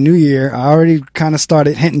into the new year, I already kind of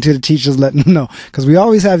started hinting to the teachers, letting them know, because we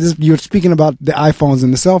always have this. You're speaking about the iPhones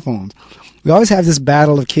and the cell phones. We always have this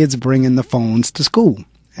battle of kids bringing the phones to school,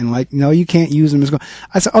 And like, no, you can't use them.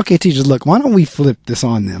 I said, okay, teachers, look, why don't we flip this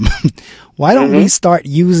on them? Why don't we start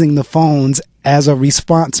using the phones as a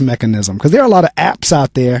response mechanism? Because there are a lot of apps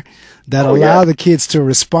out there that allow the kids to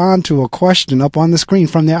respond to a question up on the screen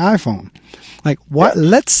from their iPhone. Like, what?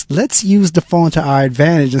 Yeah. Let's use the phone to our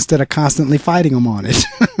advantage instead of constantly fighting them on it.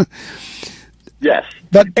 Yes,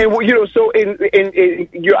 but and so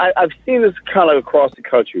I've seen this kind of across the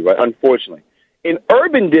country, right? Unfortunately, in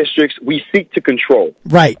urban districts, we seek to control.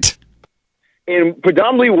 Right. In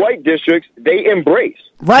predominantly white districts, they embrace.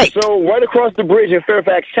 Right. So right across the bridge in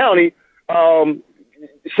Fairfax County,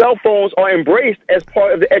 cell phones are embraced as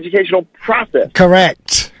part of the educational process.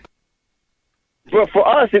 Correct. But for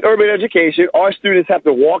us in urban education, our students have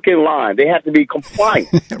to walk in line. They have to be compliant.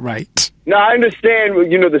 Right. Now, I understand,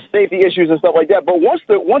 the safety issues and stuff like that, but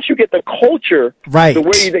once you get the culture right. the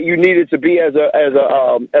way that you need it to be as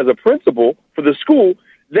a principal for the school,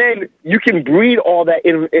 then you can breed all that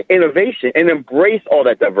innovation and embrace all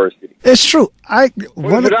that diversity. It's true.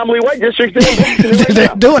 Predominantly white districts,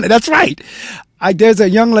 they're doing it. That's right. There's a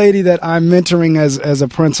young lady that I'm mentoring as a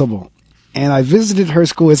principal. And I visited her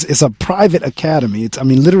school. It's a private academy. It's,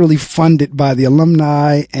 literally funded by the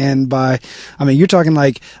alumni and you're talking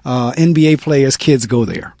like, NBA players' kids go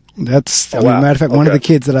there. That's, matter of fact, one of the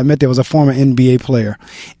kids that I met there was a former NBA player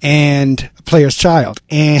and player's child.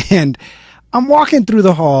 And I'm walking through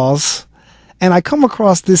the halls and I come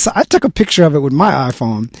across this. I took a picture of it with my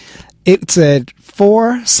iPhone. It said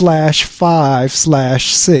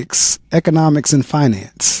 4/5/6 economics and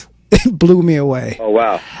finance. It blew me away. Oh,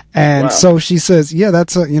 wow. And so she says, yeah,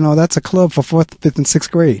 that's a club for 4th, 5th, and 6th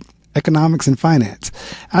grade, economics and finance.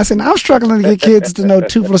 I said, I'm struggling to get kids to know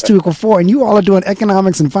 2 + 2 = 4, and you all are doing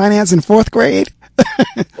economics and finance in 4th grade?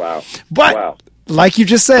 Wow. But like you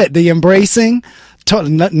just said, the embracing,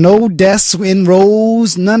 no desks in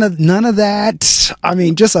rows, none of that.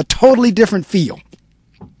 Just a totally different feel.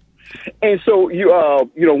 And so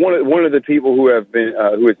one of the people who has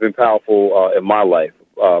been powerful in my life,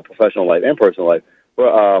 professional life and personal life,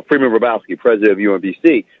 Freeman Rabowski, president of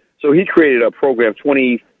UMBC. So he created a program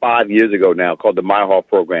 25 years ago now called the Mile Hall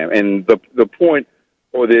Program. And the point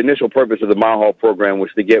or the initial purpose of the Mile Hall Program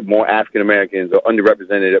was to get more African Americans or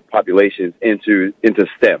underrepresented populations into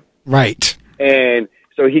STEM. Right. And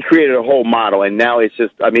so he created a whole model. And now it's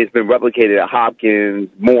just, it's been replicated at Hopkins,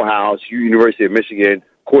 Morehouse, University of Michigan,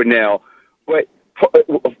 Cornell. But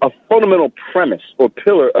a fundamental premise or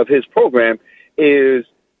pillar of his program is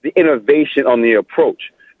the innovation on the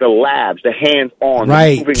approach, the labs, the hands-on,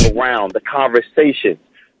 right. the moving around, the conversations,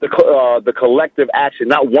 the collective action.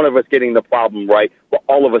 Not one of us getting the problem right, but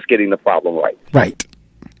all of us getting the problem right. Right.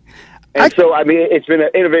 And it's been an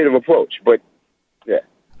innovative approach, but yeah.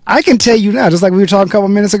 I can tell you now, just like we were talking a couple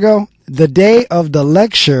minutes ago, the day of the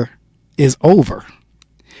lecture is over.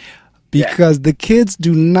 Because the kids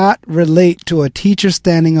do not relate to a teacher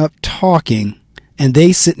standing up talking and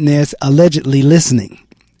they sitting there allegedly listening.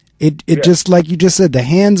 It just like you just said, the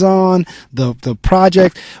hands-on, the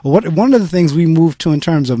project. One of the things we moved to in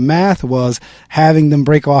terms of math was having them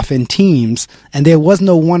break off in teams, and there was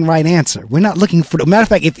no one right answer. We're not looking for. Matter of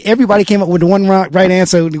fact, if everybody came up with the one right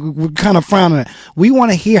answer, we're kind of frowning at it. We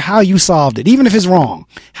want to hear how you solved it, even if it's wrong.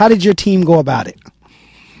 How did your team go about it?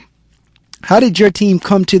 How did your team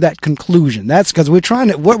come to that conclusion? That's because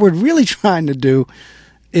what we're really trying to do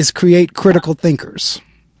is create critical thinkers.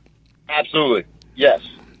 Absolutely. Yes.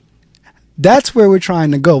 That's where we're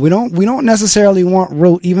trying to go. We don't necessarily want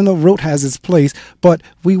rote, even though rote has its place, but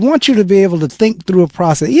we want you to be able to think through a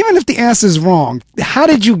process. Even if the answer is wrong, how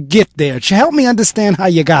did you get there? Help me understand how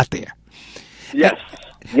you got there. Yes.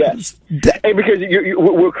 Yes. And because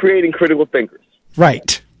we're creating critical thinkers.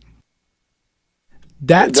 Right.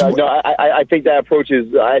 I think that approach is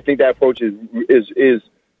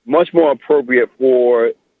much more appropriate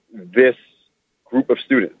for this group of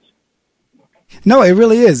students. No, it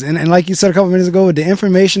really is. And like you said a couple minutes ago, the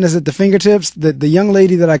information is at the fingertips. The young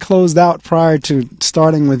lady that I closed out prior to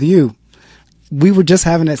starting with you, we were just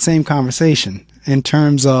having that same conversation in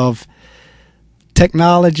terms of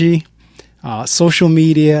technology, social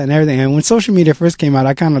media and everything. And when social media first came out,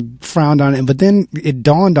 I kind of frowned on it. But then it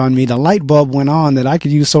dawned on me, the light bulb went on that I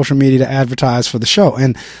could use social media to advertise for the show.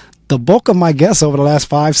 And the bulk of my guests over the last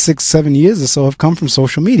 5, 6, 7 years or so have come from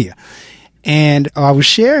social media. And I was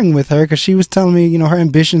sharing with her because she was telling me, her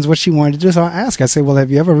ambitions, what she wanted to do. So I asked her, I said, well, have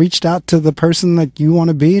you ever reached out to the person that you want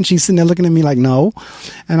to be? And she's sitting there looking at me like, no.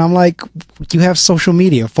 And I'm like, you have social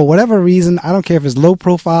media. For whatever reason, I don't care if it's low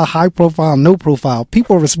profile, high profile, no profile.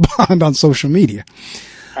 People respond on social media.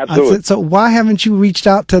 Absolutely. I said, so why haven't you reached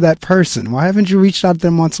out to that person? Why haven't you reached out to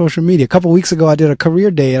them on social media? A couple of weeks ago, I did a career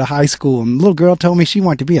day at a high school, and the little girl told me she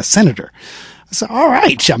wanted to be a senator. I said, all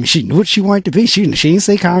right. I mean, she knew what she wanted to be. She didn't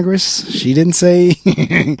say Congress. She didn't say,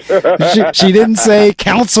 she didn't say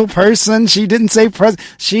council person. She didn't say president.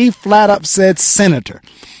 She flat up said senator.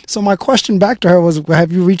 So my question back to her was,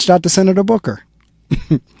 have you reached out to Senator Booker?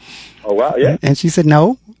 Oh, wow. Yeah. And she said,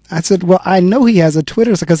 no. I said, well, I know he has a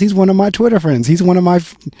Twitter because he's one of my Twitter friends. He's one of my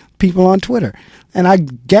people on Twitter. And I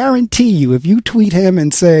guarantee you, if you tweet him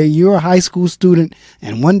and say you're a high school student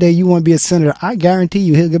and one day you want to be a senator, I guarantee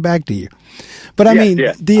you he'll get back to you. But I mean,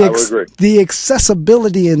 the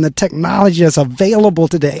accessibility and the technology that's available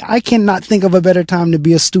today, I cannot think of a better time to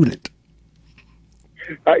be a student.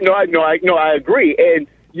 I agree. And,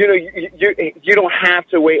 you don't have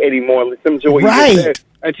to wait anymore. Listen to what right. you just said.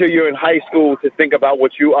 Until you're in high school to think about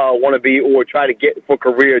what you want to be or try to get for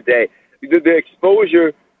career day. The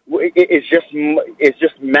exposure is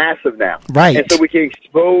just massive now. Right. And so we can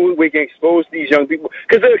expose these young people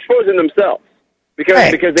because they're exposing themselves because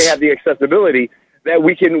they have the accessibility that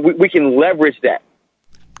we can leverage that.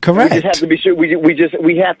 Correct. We just have to be sure we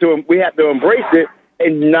have to embrace it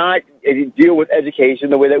and not deal with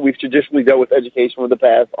education the way that we've traditionally dealt with education for the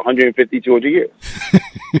past 150, 200 years.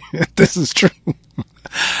 This is true.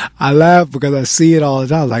 I laugh because I see it all the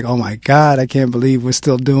time. I was like, oh my God, I can't believe we're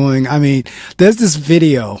still doing. I mean, there's this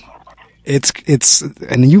video. It's,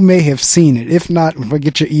 and you may have seen it. If not, if I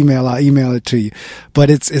get your email, I'll email it to you. But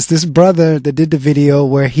it's this brother that did the video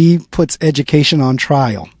where he puts education on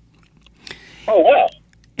trial. Oh, wow.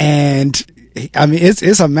 And I mean,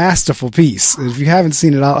 it's a masterful piece. If you haven't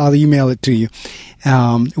seen it, I'll email it to you.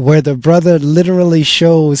 Where the brother literally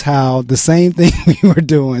shows how the same thing we were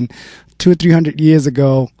doing 200 or 300 years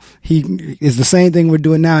ago, is the same thing we're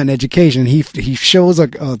doing now in education. He shows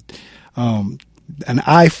an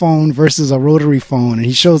iPhone versus a rotary phone, and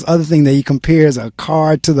he shows other things that he compares a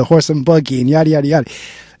car to the horse and buggy and yada, yada, yada.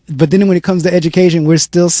 But then when it comes to education, we're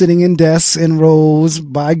still sitting in desks in rows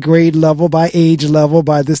by grade level, by age level,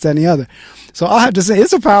 by this, that, and the other. So I'll have to say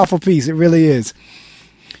it's a powerful piece. It really is.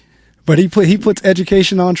 But he puts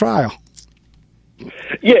education on trial.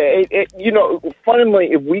 Yeah,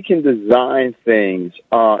 fundamentally, if we can design things,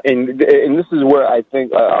 and this is where I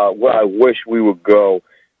think where I wish we would go,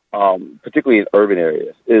 particularly in urban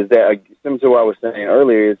areas, is that similar to what I was saying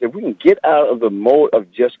earlier, is if we can get out of the mode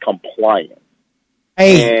of just compliance,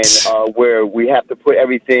 and where we have to put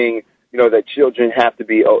everything, that children have to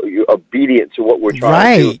be obedient to what we're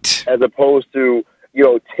trying to do, as opposed to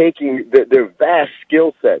taking their vast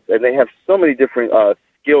skill sets, and they have so many different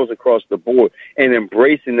skills across the board, and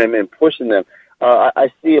embracing them and pushing them.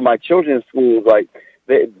 I see in my children's schools, like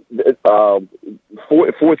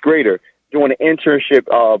fourth grader doing an internship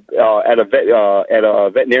at a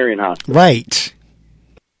veterinarian hospital. Right.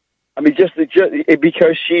 I mean, just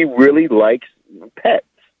because she really likes pets,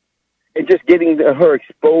 and just getting her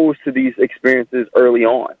exposed to these experiences early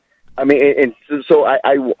on. I mean, and so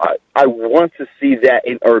I want to see that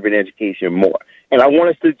in urban education more. And I want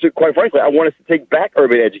us to quite frankly, I want us to take back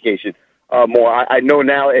urban education more. I know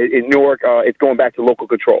now in Newark, it's going back to local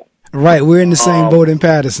control. Right. We're in the same boat in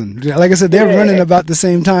Patterson. Like I said, they're running about the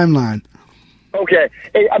same timeline. Okay.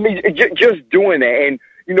 I mean, just doing that. And,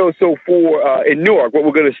 so for in Newark, what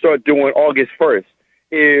we're going to start doing August 1st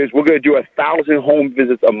is we're going to do 1,000 home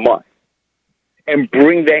visits a month and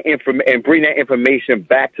bring that information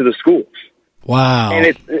back to the schools. Wow.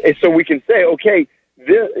 And it's so we can say, okay,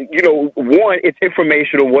 one, it's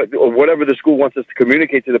informational, whatever the school wants us to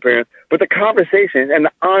communicate to the parents, but the conversation and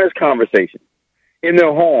the honest conversation in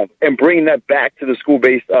their home, and bringing that back to the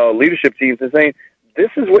school-based leadership teams and saying, this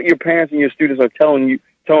is what your parents and your students are telling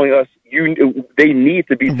us they need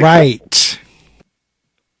to be successful. Right.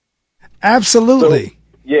 Absolutely. So,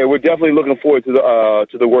 yeah, we're definitely looking forward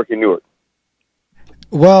to the work in Newark.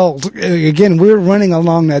 Well, again, we're running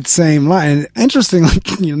along that same line. And interesting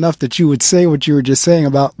enough that you would say what you were just saying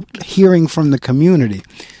about hearing from the community.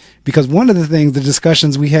 Because one of the things, the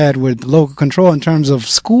discussions we had with local control in terms of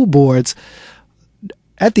school boards,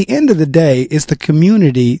 at the end of the day, it's the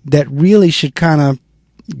community that really should kind of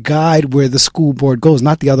guide where the school board goes,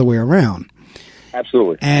 not the other way around.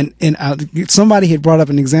 Absolutely. And somebody had brought up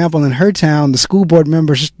an example in her town. The school board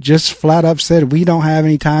members just flat up said, we don't have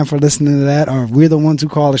any time for listening to that, or we're the ones who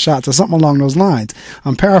call the shots, or something along those lines.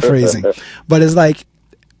 I'm paraphrasing. But it's like,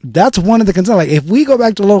 that's one of the concerns. Like, if we go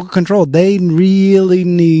back to local control, they really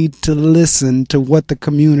need to listen to what the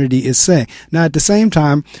community is saying. Now, at the same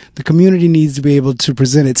time, the community needs to be able to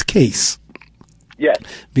present its case. Yes.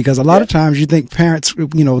 Because a lot of times you think parents,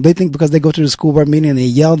 they think because they go to the school board meeting and they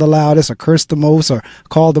yell the loudest or curse the most or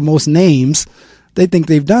call the most names, they think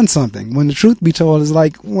they've done something. When the truth be told is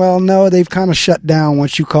like, well, no, they've kind of shut down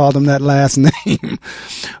once you call them that last name.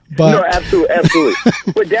 But no, absolutely.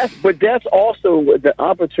 but that's also the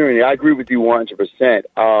opportunity. I agree with you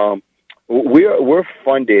 100%. We're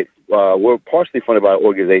funded. We're partially funded by an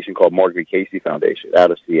organization called Marc Medley Foundation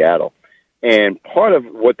out of Seattle. And part of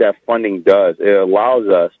what that funding does, it allows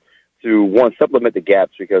us to, one, supplement the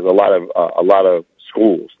gaps, because a lot of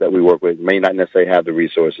schools that we work with may not necessarily have the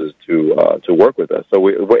resources to work with us. So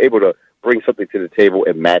we're able to bring something to the table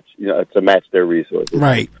and match their resources.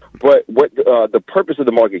 Right. But what the purpose of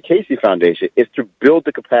the Marc Medley Foundation is to build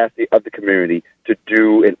the capacity of the community to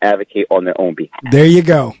do and advocate on their own behalf. There you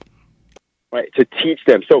go. Right, to teach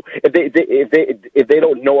them. So if they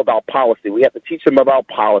don't know about policy, we have to teach them about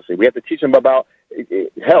policy. We have to teach them about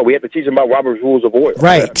we have to teach them about Robert's Rules of Order.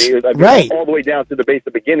 Right, right. All the way down to the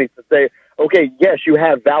basic beginnings to say, okay, yes, you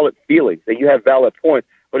have valid feelings and you have valid points,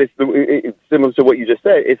 but it's similar to what you just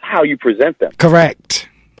said. It's how you present them. Correct.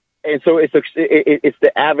 And so it's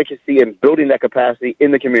the advocacy and building that capacity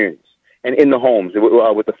in the communities and in the homes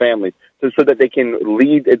with the families, so that they can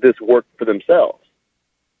lead this work for themselves.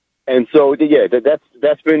 And so, yeah,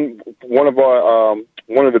 that's been one of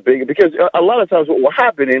the big, because a lot of times what will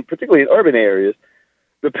happen, particularly in urban areas,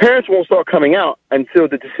 the parents won't start coming out until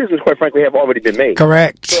the decisions, quite frankly, have already been made.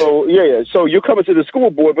 Correct. So, yeah. So you're coming to the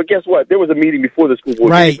school board, but guess what? There was a meeting before the school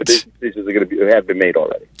board, right? But these decisions are going to have been made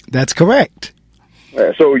already. That's correct.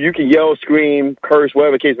 So you can yell, scream, curse,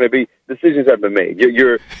 whatever the case may be. Decisions have been made.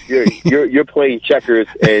 You're playing checkers,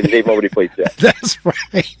 and they've already played chess. That's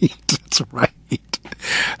right. That's right.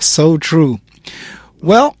 So true.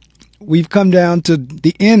 Well, we've come down to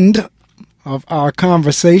the end of our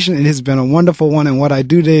conversation. It has been a wonderful one. And what I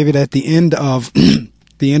do, David, at the end of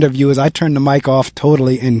the interview is I turn the mic off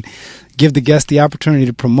totally and give the guest the opportunity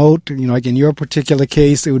to promote. Like in your particular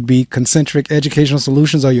case, it would be Concentric Educational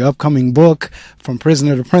Solutions, or your upcoming book, From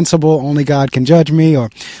Prisoner to Principal, Only God Can Judge Me,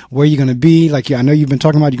 or where you're going to be. Like, I know you've been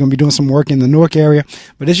talking about you're going to be doing some work in the Newark area,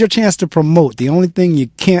 but it's your chance to promote. The only thing you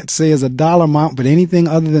can't say is a dollar amount, but anything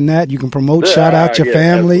other than that, you can promote, shout out your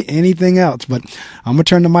family, anything else. But I'm going to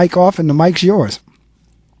turn the mic off, and the mic's yours.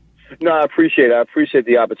 No, I appreciate it. I appreciate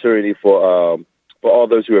the opportunity for all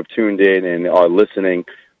those who have tuned in and are listening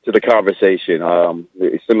to the conversation.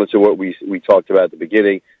 Similar to what we talked about at the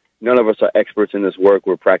beginning, none of us are experts in this work.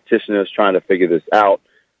 We're practitioners trying to figure this out.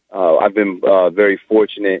 I've been very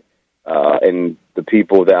fortunate in the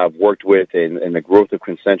people that I've worked with and the growth of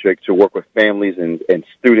Concentric to work with families and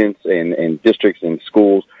students and districts and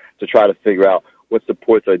schools to try to figure out what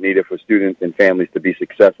supports are needed for students and families to be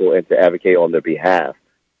successful and to advocate on their behalf.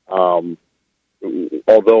 Although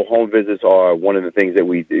home visits are one of the things that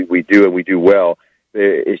we do and we do well,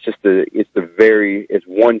 it's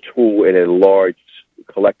one tool in a large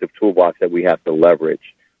collective toolbox that we have to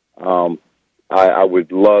leverage. I would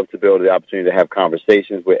love to be able to the opportunity to have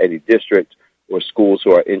conversations with any district or schools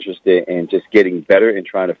who are interested in just getting better and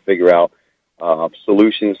trying to figure out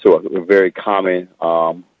solutions to a very common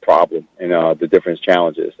problem and the different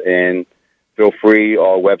challenges. And feel free.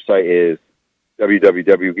 Our website is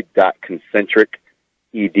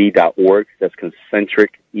www.concentriced.org. That's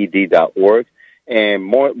concentriced.org. And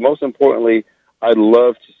most importantly, I'd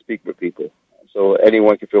love to speak with people. So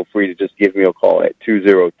anyone can feel free to just give me a call at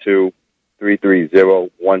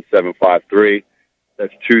 202-330-1753.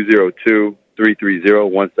 That's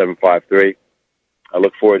 202-330-1753. I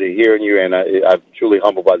look forward to hearing you, and I'm truly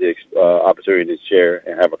humbled by the opportunity to share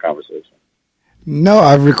and have a conversation. No,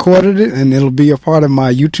 I've recorded it, and it'll be a part of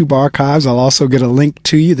my YouTube archives. I'll also get a link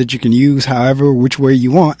to you that you can use which way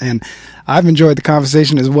you want. And I've enjoyed the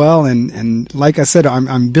conversation as well. And like I said,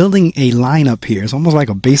 I'm building a lineup here. It's almost like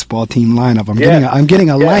a baseball team lineup. I'm getting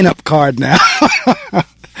a lineup card now.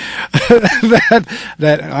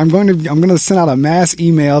 that I'm going to send out a mass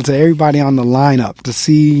email to everybody on the lineup to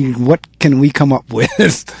see what can we come up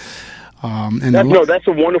with. That's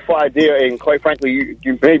a wonderful idea, and quite frankly,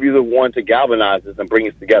 you may be the one to galvanize this and bring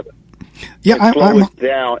us together. Yeah, I'm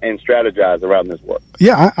down and strategize around this work.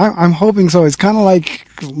 Yeah, I'm hoping so. It's kind of like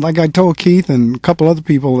I told Keith and a couple other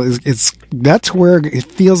people. That's where it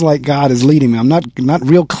feels like God is leading me. I'm not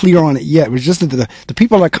real clear on it yet. It's just that the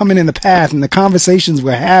people are coming in the path and the conversations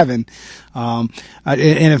we're having. And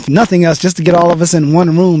if nothing else, just to get all of us in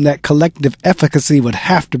one room, that collective efficacy would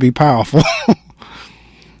have to be powerful.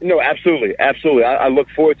 No, absolutely. I look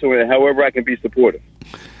forward to it, however I can be supportive.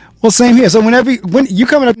 Well, same here. So when you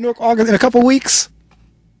coming up to Newark, August in a couple of weeks?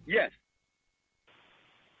 Yes.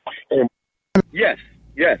 Yes.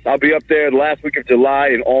 Yes, I'll be up there the last week of July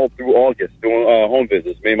and all through August doing home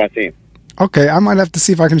visits, me and my team. Okay, I might have to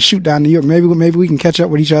see if I can shoot down New York. Maybe we can catch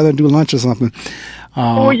up with each other and do lunch or something.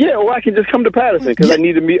 Yeah, or I can just come to Patterson because I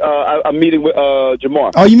need to meet. I'm meeting with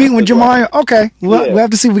Jamar. Oh, you meeting with Jamar? Okay, we'll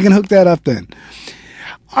have to see if we can hook that up then.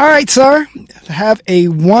 All right, sir. Have a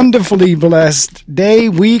wonderfully blessed day,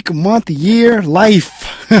 week, month, year,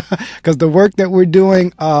 life. Because the work that we're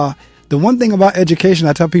doing, the one thing about education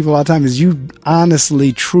I tell people all the time is you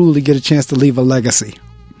honestly, truly get a chance to leave a legacy.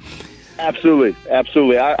 Absolutely.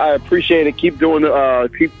 I appreciate it. Keep doing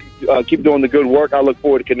keep doing the good work. I look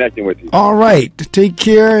forward to connecting with you. All right. Take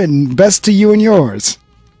care, and best to you and yours.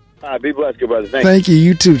 All right, be blessed, good brother. Thank you.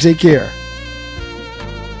 You too. Take care.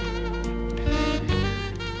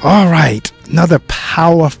 All right. Another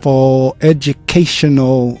powerful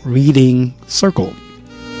educational reading circle.